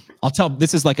 I'll tell,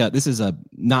 this is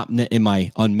not in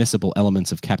my unmissable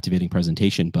elements of captivating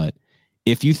presentation, but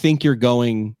if you think you're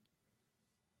going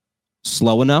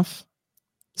slow enough,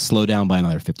 slow down by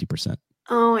another 50%.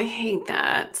 Oh, I hate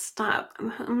that. Stop.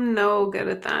 I'm no good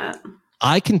at that.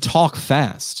 I can talk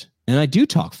fast, and I do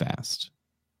talk fast.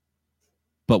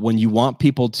 But when you want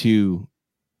people to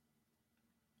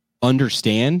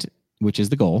understand, which is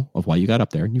the goal of why you got up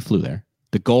there and you flew there,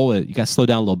 the goal is you got to slow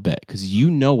down a little bit because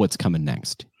you know what's coming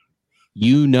next.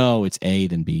 You know it's A,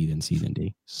 then B, then C, then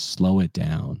D. Slow it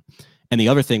down. And the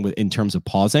other thing in terms of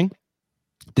pausing,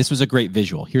 this was a great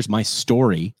visual. Here's my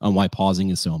story on why pausing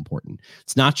is so important.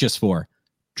 It's not just for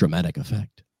dramatic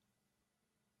effect.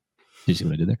 Did you see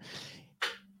what I did there?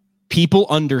 People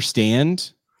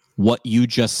understand what you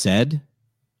just said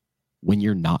when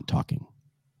you're not talking.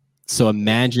 So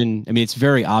imagine, it's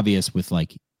very obvious with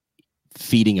like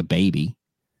feeding a baby,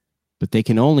 but they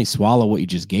can only swallow what you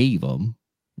just gave them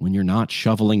when you're not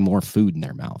shoveling more food in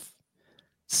their mouth.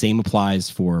 Same applies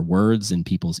for words in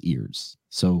people's ears.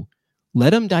 So let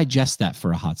them digest that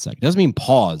for a hot second. Doesn't mean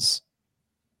pause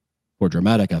for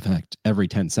dramatic effect every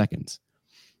 10 seconds,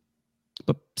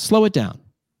 but slow it down.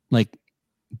 Like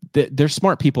there's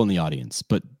smart people in the audience,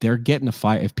 but they're getting a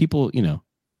fire. If people,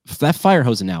 if that fire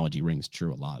hose analogy rings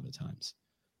true a lot of the times,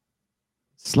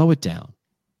 slow it down.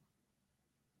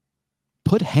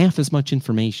 Put half as much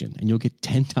information and you'll get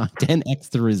 10x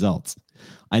the results.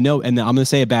 I know, and I'm going to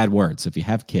say a bad word. So if you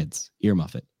have kids,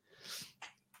 earmuff it.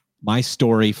 My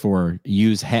story for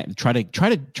try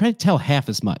to tell half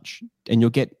as much, and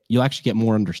you'll actually get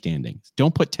more understanding.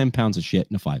 Don't put 10 pounds of shit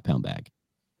in a 5-pound bag.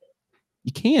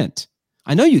 You can't.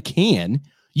 I know you can.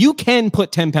 You can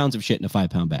put 10 pounds of shit in a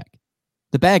 5-pound bag.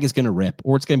 The bag is going to rip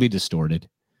or it's going to be distorted.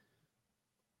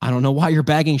 I don't know why you're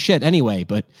bagging shit anyway,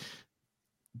 but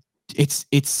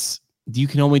it's you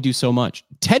can only do so much.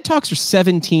 TED Talks are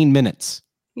 17 minutes.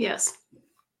 Yes.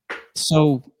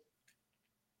 So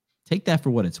take that for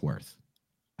what it's worth.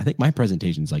 I think my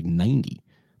presentation is like 90,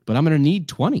 but I'm going to need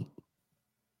 20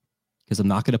 because I'm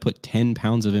not going to put 10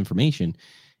 pounds of information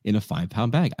in a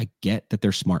 5-pound bag. I get that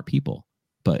they're smart people,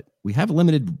 but we have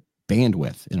limited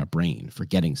bandwidth in our brain for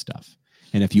getting stuff.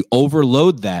 And if you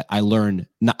overload that, I learn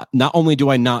not only do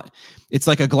I not, it's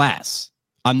like a glass.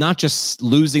 I'm not just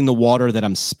losing the water that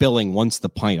I'm spilling once the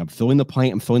pint. I'm filling the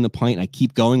pint, and I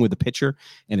keep going with the pitcher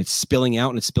and it's spilling out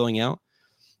and it's spilling out.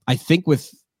 I think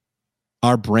with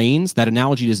our brains, that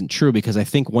analogy isn't true because I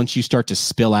think once you start to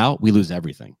spill out, we lose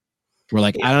everything. We're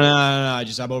like, I don't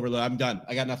know. I'm overloaded. I'm done.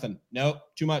 I got nothing. Nope.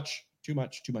 Too much.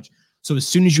 So as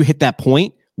soon as you hit that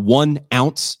point, 1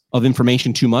 ounce of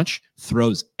information too much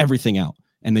throws everything out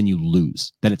and then you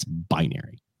lose. Then it's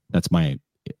binary. That's my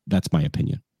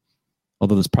opinion.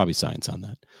 Although there's probably science on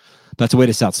that. That's a way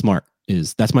to sound smart.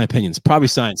 That's my opinion. It's probably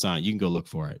science on it. You can go look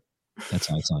for it. That's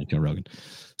how I sound like Joe Rogan.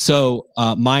 So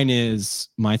mine is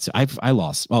I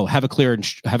lost. Oh, have a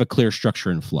clear structure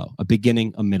and flow, a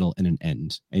beginning, a middle, and an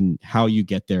end. And how you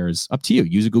get there is up to you.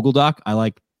 Use a Google Doc. I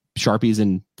like Sharpies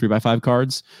and 3x5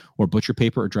 cards or butcher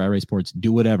paper or dry erase boards.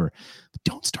 Do whatever. But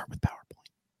don't start with PowerPoint.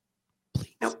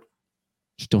 Please. Nope.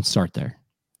 Just don't start there.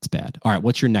 It's bad. All right.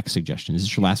 What's your next suggestion? Is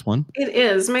this your last one? It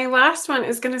is. My last one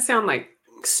is going to sound like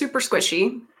super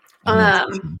squishy.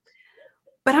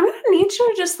 But I'm going to need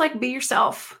you to just like be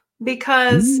yourself,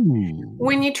 because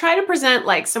when you try to present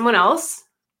like someone else,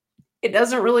 it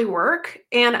doesn't really work.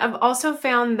 And I've also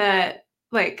found that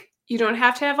like you don't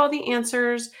have to have all the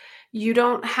answers. You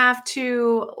don't have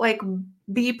to like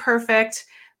be perfect.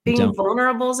 Being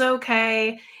vulnerable is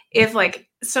okay. If like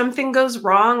something goes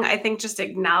wrong, I think just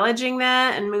acknowledging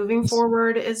that and moving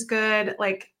forward is good.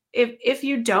 Like if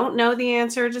you don't know the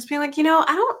answer, just being like,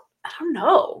 I don't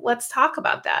know. Let's talk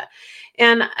about that.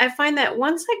 And I find that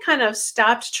once I kind of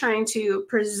stopped trying to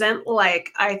present like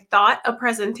I thought a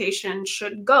presentation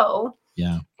should go,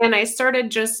 and I started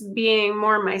just being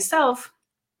more myself,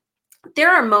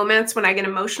 there are moments when I get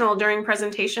emotional during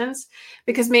presentations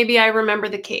because maybe I remember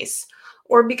the case,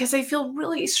 or because I feel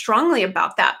really strongly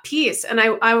about that piece and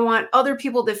I want other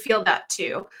people to feel that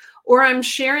too. Or I'm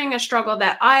sharing a struggle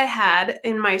that I had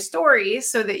in my story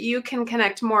so that you can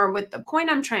connect more with the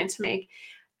point I'm trying to make.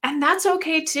 And that's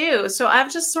okay too. So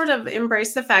I've just sort of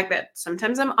embraced the fact that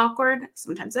sometimes I'm awkward.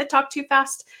 Sometimes I talk too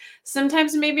fast.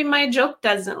 Sometimes maybe my joke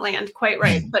doesn't land quite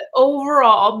right. But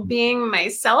overall, being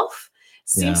myself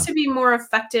seems to be more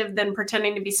effective than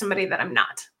pretending to be somebody that I'm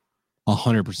not.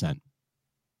 100%.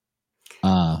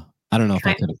 I don't know if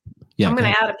I could. Yeah, I'm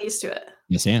going to add a piece to it.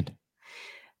 Yes, and.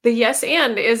 The yes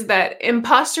and is that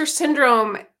imposter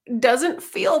syndrome doesn't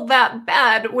feel that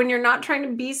bad when you're not trying to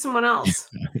be someone else.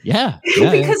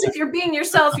 Because if you're being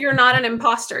yourself, you're not an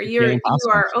imposter. You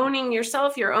are owning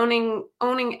yourself. You're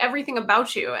owning everything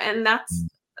about you, and that's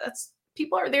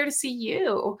people are there to see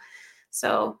you.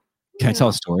 So, can I tell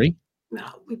a story? No,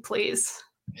 please.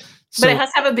 But it has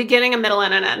to have a beginning, a middle,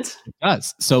 and an end. It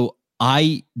does. So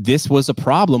this was a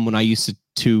problem when I used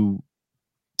to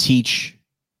teach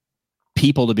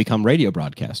people to become radio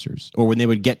broadcasters, or when they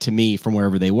would get to me from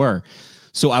wherever they were.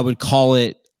 So I would call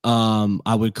it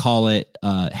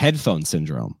headphone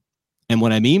syndrome. And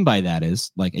what I mean by that is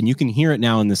like, and you can hear it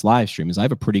now in this live stream, is I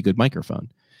have a pretty good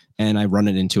microphone and I run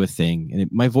it into a thing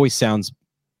and my voice sounds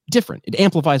different. It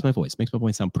amplifies my voice, makes my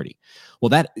voice sound pretty.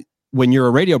 Well, when you're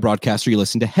a radio broadcaster, you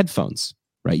listen to headphones,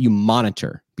 right? You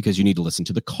monitor because you need to listen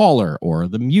to the caller or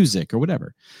the music or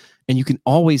whatever. And you can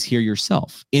always hear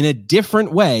yourself in a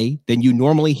different way than you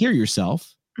normally hear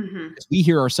yourself. Mm-hmm. We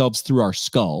hear ourselves through our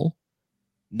skull,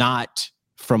 not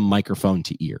from microphone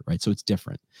to ear, right? So it's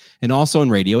different. And also in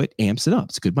radio, it amps it up.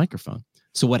 It's a good microphone.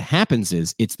 So what happens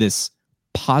is it's this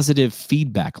positive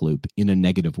feedback loop in a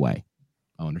negative way.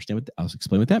 I'll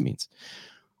explain what that means.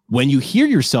 When you hear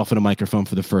yourself in a microphone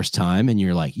for the first time and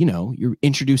you're like, you're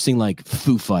introducing like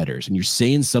Foo Fighters and you're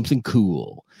saying something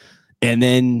cool. And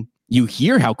then you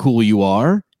hear how cool you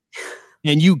are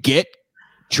and you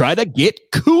try to get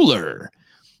cooler.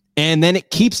 And then it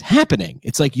keeps happening.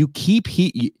 It's like you keep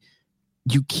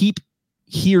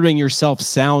hearing yourself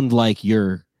sound like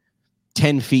you're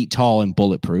 10 feet tall and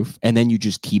bulletproof. And then you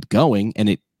just keep going and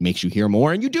it makes you hear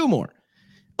more and you do more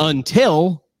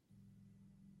until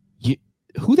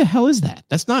who the hell is that?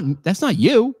 That's not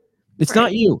you. It's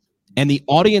not you. And the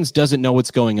audience doesn't know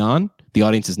what's going on. The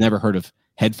audience has never heard of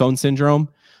headphone syndrome,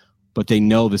 but they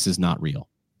know this is not real.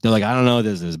 They're like, I don't know what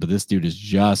this is, but this dude is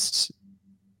just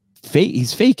fake.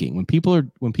 He's faking. When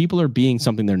people are being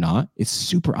something they're not, it's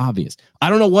super obvious. I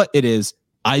don't know what it is.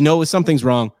 I know something's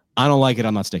wrong. I don't like it.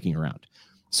 I'm not sticking around.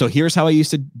 So here's how I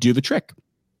used to do the trick.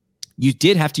 You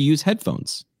did have to use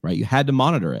headphones, right? You had to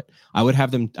monitor it. I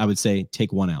would say,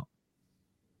 take one out.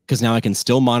 Because now I can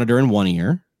still monitor in one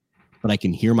ear, but I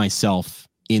can hear myself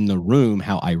in the room,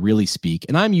 how I really speak.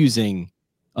 And I'm using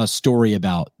a story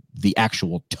about the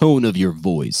actual tone of your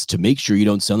voice to make sure you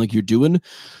don't sound like you're doing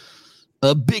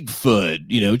a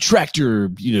Bigfoot, tractor,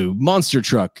 monster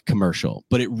truck commercial.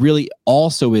 But it really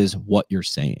also is what you're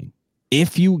saying.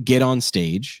 If you get on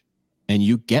stage and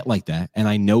you get like that, and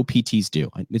I know PTs do,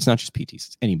 it's not just PTs,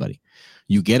 it's anybody.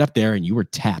 You get up there and you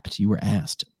were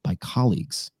asked by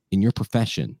colleagues in your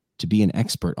profession to be an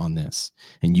expert on this.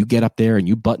 And you get up there and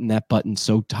you button that button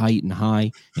so tight and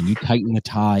high and you tighten the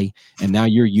tie. And now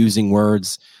you're using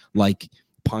words like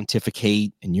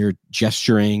pontificate and you're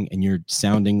gesturing and you're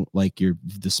sounding like you're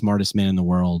the smartest man in the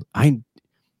world.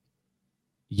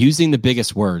 Using the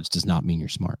biggest words does not mean you're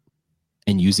smart.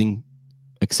 And using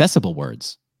accessible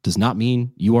words does not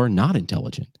mean you are not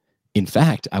intelligent. In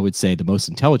fact, I would say the most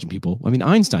intelligent people,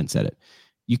 Einstein said it.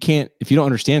 You can't, if you don't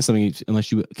understand something, unless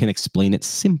you can explain it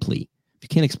simply. If you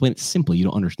can't explain it simply, you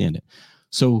don't understand it.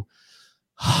 So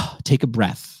take a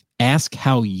breath Ask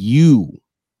how you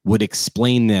would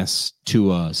explain this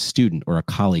to a student or a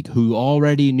colleague who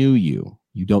already knew you.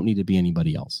 You don't need to be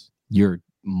anybody else. You're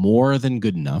more than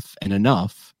good enough and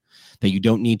enough that you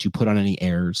don't need to put on any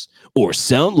airs or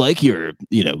sound like you're,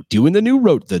 doing the new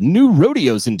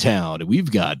rodeos in town. And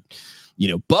we've got,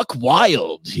 Buck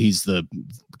Wild. He's the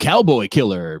cowboy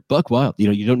killer. Buck Wild.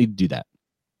 You don't need to do that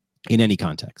in any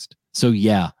context. So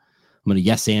yeah, I'm going to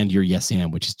yes and your yes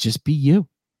and, which is just be you.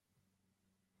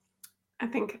 I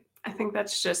think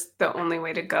that's just the only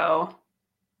way to go.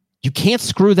 You can't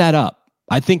screw that up.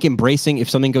 I think embracing if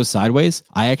something goes sideways,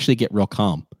 I actually get real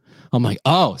calm. I'm like,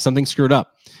 oh, something screwed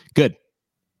up. Good.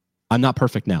 I'm not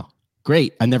perfect now.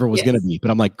 Great. I never was going to be, but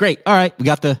I'm like, great. All right. We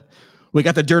got the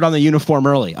dirt on the uniform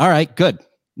early. All right, good.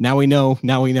 Now we know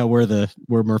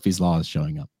where Murphy's Law is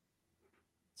showing up.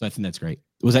 So I think that's great.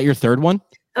 Was that your third one?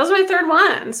 That was my third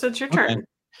one. So it's your turn.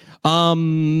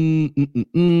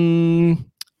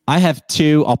 I have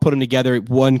two. I'll put them together.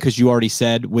 One, because you already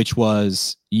said, which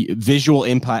was visual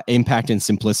impact and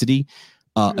simplicity.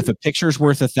 If a picture is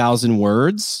worth 1,000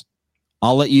 words,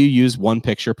 I'll let you use one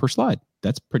picture per slide.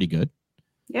 That's pretty good.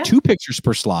 Yeah. 2 pictures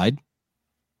per slide.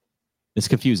 It's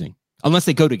confusing unless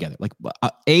they go together. Like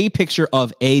a picture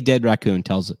of a dead raccoon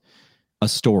tells a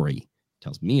story,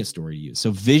 tells me a story to use.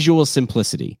 So visual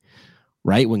simplicity.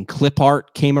 Right? When clip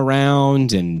art came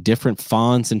around and different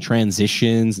fonts and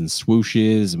transitions and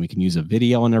swooshes, and we can use a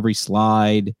video on every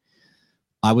slide,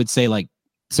 I would say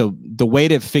so the way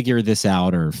to figure this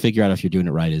out or figure out if you're doing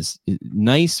it right is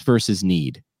nice versus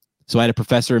need. So I had a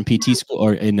professor in PT school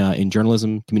or in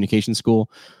journalism communication school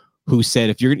who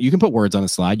said, if you can put words on a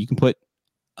slide, you can put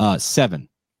 7,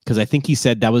 because I think he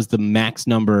said that was the max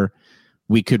number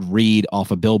we could read off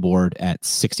a billboard at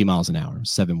 60 miles an hour,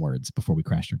 7 words before we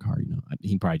crashed our car.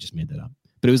 He probably just made that up,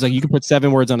 but it was like, you can put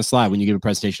 7 words on a slide when you give a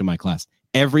presentation in my class.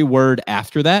 Every word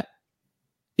after that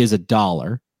is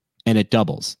 $1 and it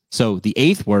doubles. So the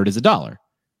 8th word is $1.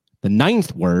 The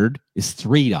 9th word is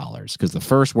 $3 because the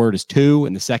first word is 2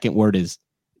 and the second word is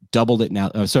doubled it now.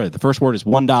 The first word is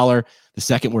 $1. The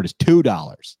second word is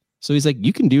 $2. So he's like,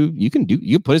 you can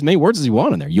put as many words as you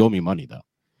want in there. You owe me money though.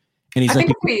 And he's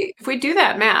if we do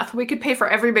that math, we could pay for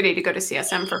everybody to go to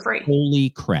CSM for free. Holy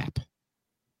crap.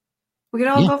 We could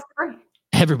all go for free.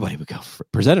 Everybody would go.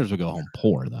 Presenters would go home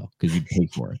poor though, because you'd pay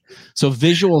for it. So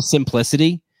visual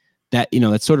simplicity, that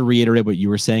sort of reiterated what you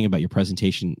were saying about your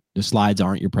presentation. The slides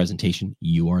aren't your presentation.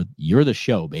 You're the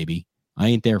show, baby. I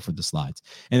ain't there for the slides.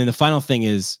 And then the final thing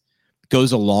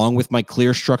goes along with my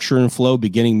clear structure and flow,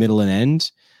 beginning, middle, and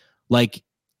end. Like,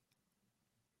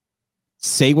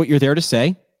 say what you're there to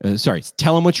say.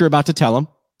 Tell them what you're about to tell them.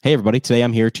 Hey, everybody, today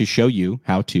I'm here to show you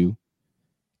how to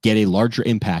get a larger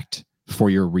impact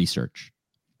for your research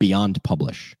beyond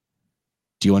publish.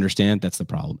 Do you understand? That's the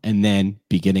problem. And then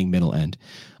beginning, middle, end.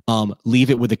 Leave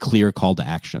it with a clear call to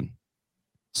action.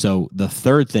 So the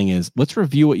third thing is, let's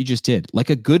review what you just did.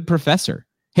 Like a good professor.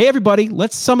 Hey, everybody,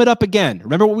 let's sum it up again.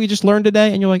 Remember what we just learned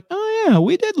today? And you're like, oh, yeah,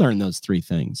 we did learn those 3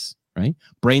 things, right?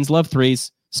 Brains love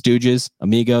 3s, Stooges,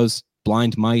 Amigos,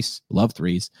 blind mice, love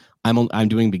 3s. I'm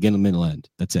doing begin, middle, end.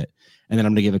 That's it. And then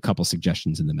I'm going to give a couple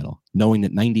suggestions in the middle, knowing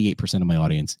that 98% of my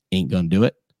audience ain't going to do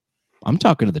it. I'm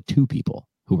talking to the 2 people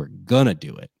who are going to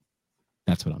do it.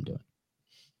 That's what I'm doing.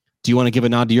 Do you want to give a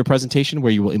nod to your presentation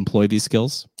where you will employ these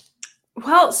skills?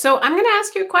 Well, so I'm going to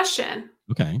ask you a question.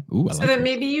 Okay. Ooh, I so that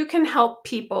maybe you can help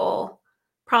people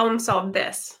problem solve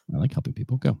this. I like helping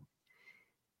people. Go.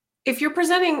 If you're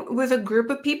presenting with a group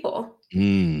of people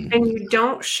and you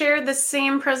don't share the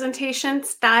same presentation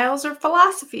styles or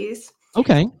philosophies,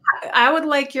 okay, I would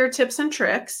like your tips and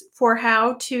tricks for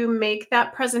how to make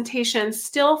that presentation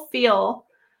still feel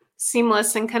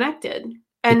seamless and connected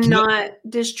and not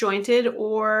disjointed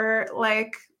or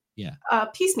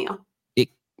piecemeal.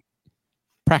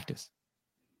 Practice.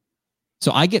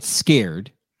 So I get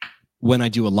scared when I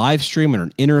do a live stream or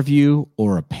an interview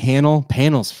or a panel.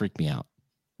 Panels freak me out.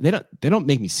 They don't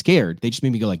make me scared. They just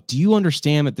make me go like, do you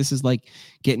understand that this is like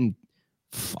getting,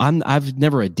 I've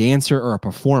never a dancer or a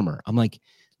performer. I'm like,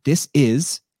 this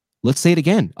is, let's say it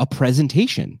again, a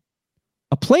presentation.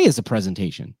 A play is a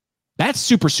presentation. That's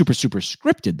super, super, super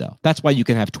scripted though. That's why you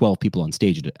can have 12 people on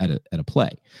stage at a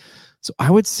play. So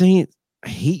I would say,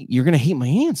 you're going to hate my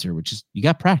answer, which is you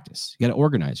got to practice. You got to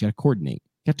organize. You got to coordinate.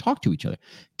 You got to talk to each other.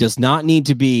 Does not need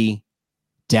to be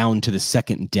down to the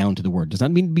second and down to the word. Does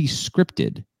not mean to be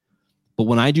scripted. But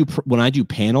when I do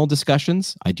panel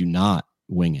discussions, I do not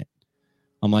wing it.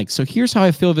 I'm like, so here's how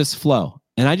I feel this flow.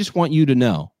 And I just want you to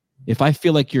know, if I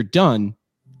feel like you're done,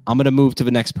 I'm going to move to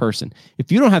the next person.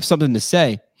 If you don't have something to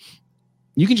say,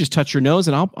 you can just touch your nose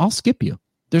and I'll skip you.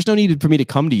 There's no need for me to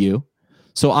come to you.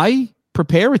 So I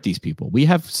prepare with these people. We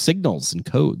have signals and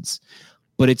codes,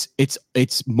 but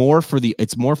it's more for the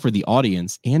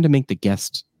audience and to make the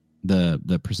guest,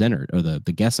 the presenter or the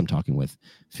guest I'm talking with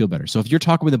feel better. So if you're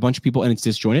talking with a bunch of people and it's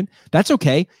disjointed, that's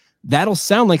okay. That'll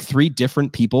sound like 3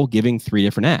 different people giving 3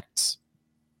 different acts.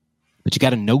 But you got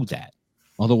to know that.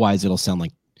 Otherwise, it'll sound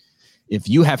like if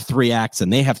you have 3 acts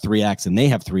and they have 3 acts and they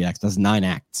have 3 acts, that's 9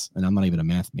 acts. And I'm not even a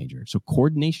math major. So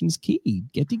coordination is key.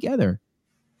 Get together.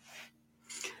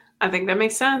 I think that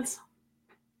makes sense.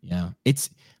 Yeah. It's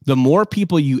the more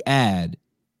people you add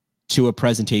to a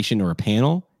presentation or a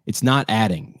panel, it's not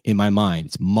adding in my mind.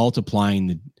 It's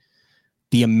multiplying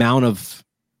the amount of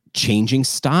changing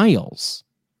styles.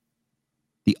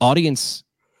 The audience,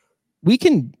 we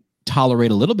can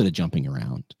tolerate a little bit of jumping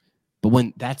around, but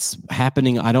when that's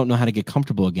happening, I don't know how to get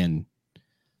comfortable again.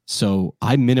 So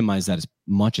I minimize that as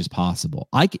much as possible.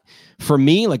 For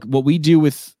me, like what we do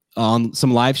with on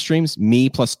some live streams, me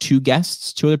plus 2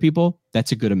 guests, 2 other people,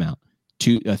 that's a good amount.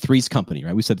 3's company,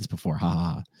 right? We said this before. Ha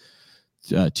ha.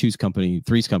 2's company,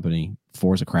 3's company,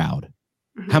 4's a crowd.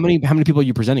 Mm-hmm. How many people are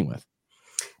you presenting with?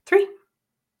 3.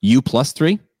 You plus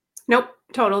 3? Nope,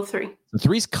 total 3. So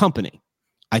 3's company.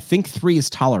 I think 3 is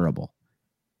tolerable.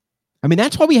 I mean,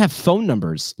 that's why we have phone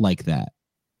numbers like that,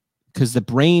 because the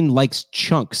brain likes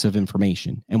chunks of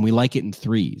information and we like it in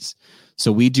 3s.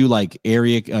 So we do like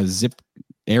zip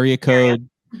area code,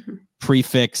 mm-hmm.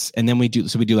 prefix, and then we do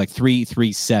like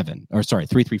 337 or sorry,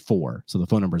 334. So the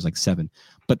phone number is like 7.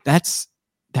 But that's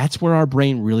where our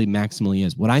brain really maximally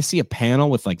is. When I see a panel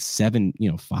with like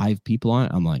 5 people on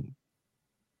it, I'm like,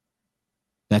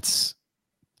 that's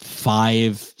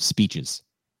 5 speeches.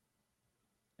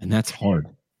 And that's hard.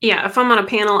 Yeah, if I'm on a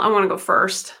panel, I want to go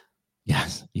first.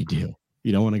 Yes, you do.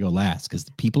 You don't want to go last because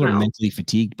people are mentally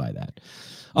fatigued by that.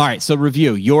 All right, so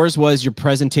review. Yours was your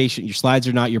presentation. Your slides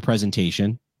are not your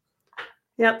presentation.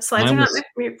 Yep, slides are not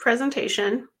your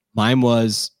presentation. Mine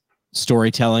was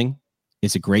storytelling.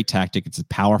 It's a great tactic. It's a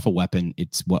powerful weapon.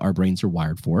 It's what our brains are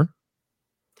wired for.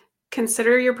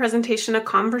 Consider your presentation a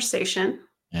conversation.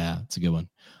 Yeah, it's a good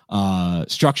one.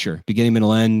 Structure, beginning,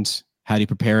 middle, end. How do you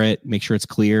prepare it? Make sure it's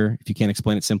clear. If you can't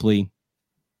explain it simply,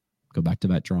 go back to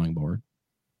that drawing board.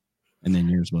 And then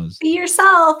yours was be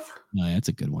yourself. No, that's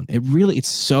a good one. It's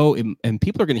so, and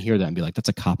people are going to hear that and be like, that's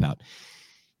a cop out.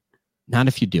 Not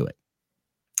if you do it.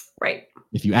 Right.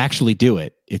 If you actually do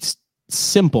it, it's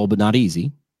simple, but not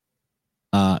easy.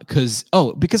 Because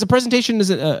a presentation is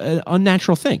an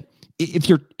unnatural thing. If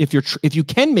you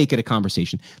can make it a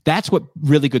conversation, that's what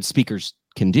really good speakers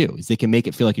can do, is they can make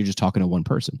it feel like you're just talking to one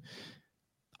person.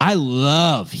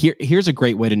 Here's a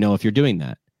great way to know if you're doing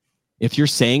that. If you're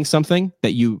saying something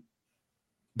that you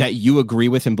agree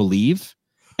with and believe,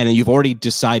 and then you've already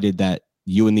decided that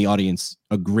you and the audience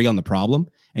agree on the problem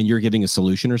and you're giving a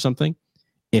solution or something,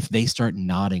 if they start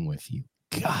nodding with you,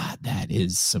 God,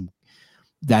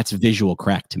 that's visual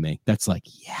crack to me. That's like,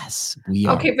 yes, we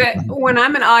are. Okay, but when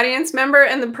I'm an audience member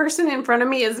and the person in front of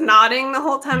me is nodding the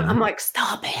whole time, I'm like,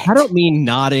 stop it. I don't mean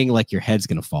nodding like your head's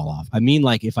going to fall off. I mean,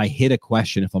 like if I hit a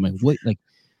question, if I'm like, what, like,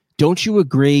 don't you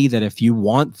agree that if you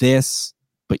want this,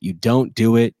 but you don't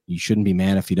do it, you shouldn't be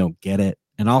mad if you don't get it?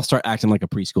 And I'll start acting like a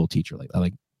preschool teacher.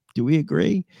 Like, do we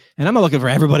agree? And I'm not looking for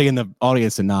everybody in the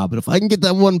audience to nod, but if I can get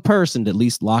that one person to at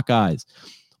least lock eyes.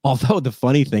 Although the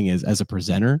funny thing is, as a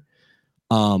presenter,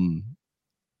 when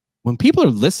people are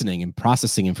listening and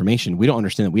processing information, we don't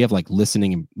understand that we have like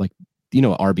listening and like, you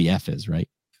know what RBF is, right?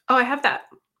 Oh, I have that.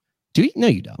 Do you? No,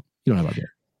 you don't. You don't have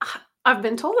RBF. I've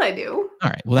been told I do. All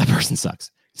right. Well, that person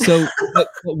sucks. So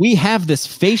but we have this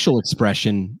facial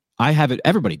expression. I have it.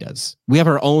 Everybody does. We have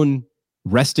our own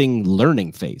resting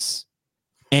learning face.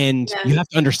 And you have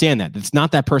to understand that. It's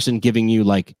not that person giving you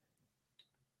like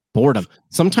boredom.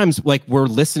 Sometimes like we're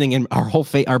listening and our whole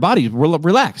face, our body, we're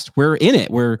relaxed. We're in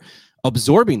it. We're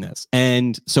absorbing this.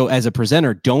 And so as a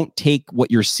presenter, don't take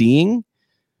what you're seeing,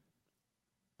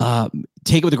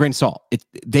 take it with a grain of salt.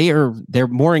 They're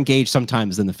more engaged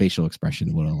sometimes than the facial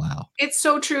expression would allow. It's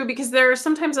so true, because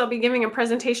sometimes I'll be giving a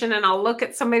presentation and I'll look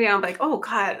at somebody and I'm like, oh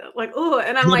God, like, oh,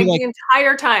 and I'm like the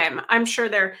entire time, I'm sure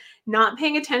they're not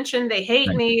paying attention. They hate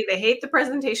me. They hate the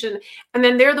presentation. And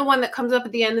then they're the one that comes up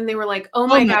at the end and they were like, oh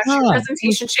my gosh, your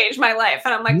presentation changed my life.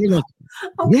 And I'm like,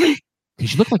 okay.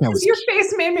 Because you look like your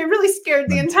face made me really scared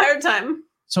the entire time.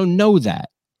 So know that,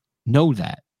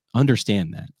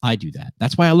 understand that. I do that.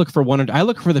 That's why I look for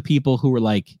the people who are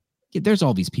like, there's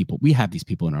all these people. We have these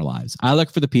people in our lives. I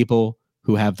look for the people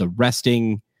who have the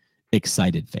resting,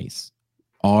 excited face.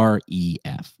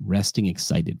 REF, resting,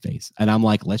 excited face. And I'm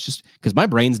like, because my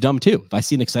brain's dumb too. If I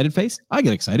see an excited face, I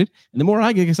get excited. And the more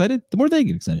I get excited, the more they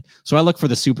get excited. So I look for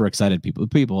the super excited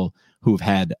people who've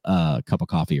had a cup of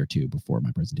coffee or two before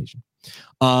my presentation.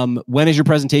 When is your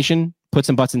presentation? Put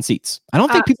some butts in seats. I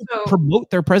don't think people promote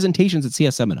their presentations at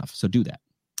CSM enough, so do that.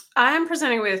 I'm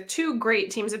presenting with two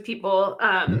great teams of people.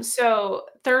 So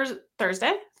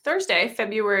Thursday,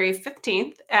 February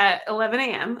 15th at 11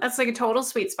 a.m. That's like a total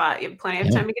sweet spot. You have plenty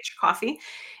of time to get your coffee.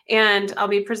 And I'll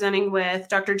be presenting with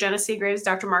Dr. Jenna Seagraves,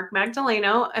 Dr. Mark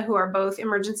Magdaleno, who are both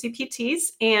emergency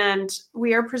PTs. And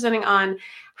we are presenting on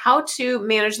how to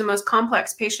manage the most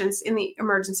complex patients in the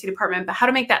emergency department, but how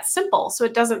to make that simple so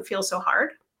it doesn't feel so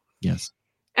hard. Yes.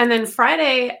 And then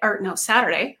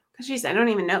Saturday, geez, I don't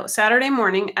even know. Saturday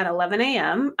morning at 11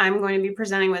 a.m., I'm going to be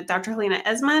presenting with Dr. Helena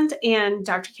Esmond and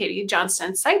Dr. Katie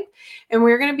Johnston-Sipe, and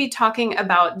we're going to be talking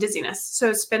about dizziness.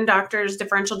 So spin doctors'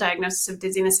 differential diagnosis of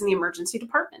dizziness in the emergency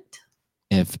department.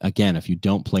 If you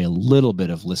don't play a little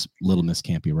bit of Little Miss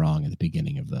Can't Be Wrong at the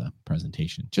beginning of the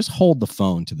presentation, just hold the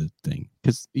phone to the thing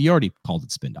because you already called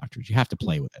it spin doctors. You have to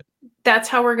play with it. That's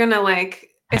how we're going to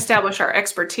establish our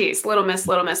expertise. Little Miss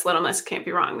Can't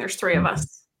Be Wrong. There's three of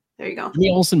us. There you go. The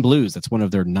Olsen Blues, that's one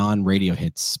of their non-radio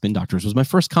hits. Spin Doctors was my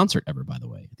first concert ever, by the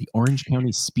way. The Orange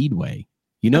County Speedway.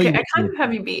 I kind of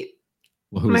have you beat.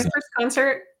 Well, my first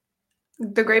concert,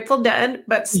 The Grateful Dead,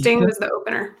 but Sting was the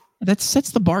opener. That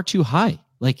sets the bar too high.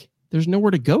 There's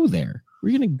nowhere to go there. Where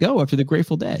are you going to go after The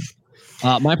Grateful Dead?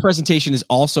 My presentation is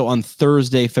also on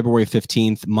Thursday, February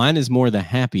 15th. Mine is more the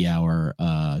happy hour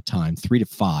time, 3 to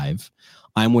 5.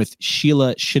 I'm with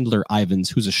Sheila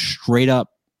Schindler-Ivins, who's a straight-up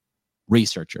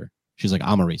researcher. She's like,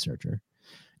 I'm a researcher.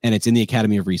 And it's in the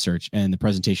Academy of Research. And the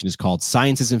presentation is called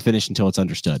Science Isn't Finished Until It's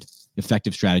Understood.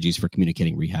 Effective Strategies for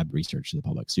Communicating Rehab Research to the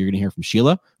Public. So you're going to hear from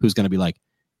Sheila, who's going to be like,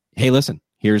 hey, listen,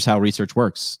 here's how research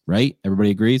works, right?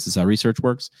 Everybody agrees this is how research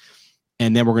works.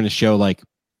 And then we're going to show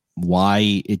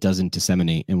why it doesn't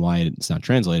disseminate and why it's not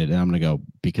translated. And I'm going to go,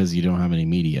 because you don't have any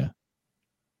media.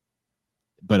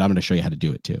 But I'm going to show you how to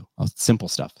do it too. Simple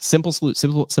stuff,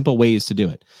 simple ways to do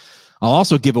it. I'll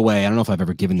also give away, I don't know if I've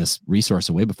ever given this resource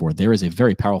away before. There is a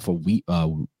very powerful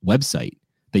website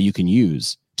that you can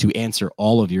use to answer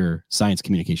all of your science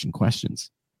communication questions.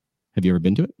 Have you ever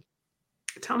been to it?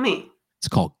 Tell me. It's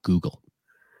called Google.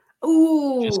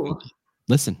 Ooh.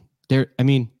 Listen,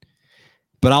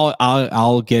 but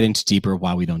I'll get into deeper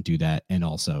why we don't do that. And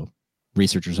also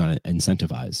researchers aren't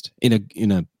incentivized in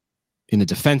a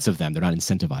defense of them. They're not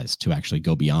incentivized to actually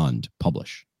go beyond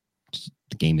publish.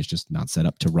 The game is just not set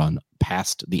up to run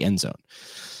past the end zone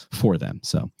for them.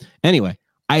 So anyway,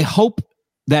 I hope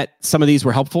that some of these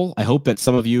were helpful. I hope that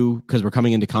some of you, because we're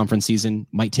coming into conference season,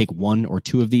 might take one or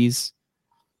two of these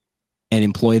and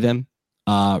employ them.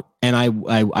 And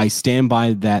I stand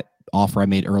by that offer I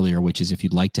made earlier, which is if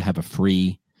you'd like to have a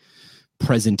free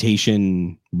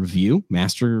presentation review,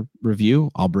 master review,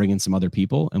 I'll bring in some other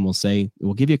people and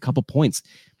we'll give you a couple points.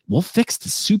 We'll fix the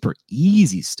super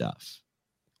easy stuff.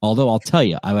 Although I'll tell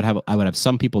you, I would have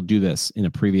some people do this in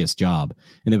a previous job,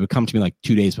 and they would come to me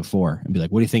 2 days before and be like,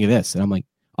 "What do you think of this?" And I'm like,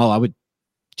 "Oh, I would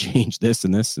change this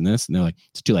and this and this." And they're like,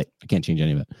 "It's too late. I can't change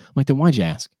any of it." I'm like, "Then why'd you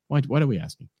ask? Why are we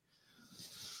asking?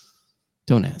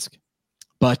 Don't ask."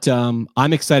 But I'm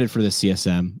excited for this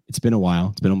CSM. It's been a while.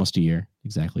 It's been almost a year,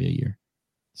 exactly a year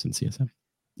since CSM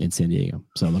in San Diego.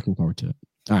 So I'm looking forward to it.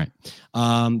 All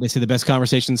right. They say the best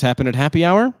conversations happen at happy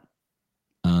hour.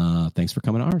 Thanks for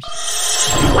coming to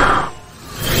ours.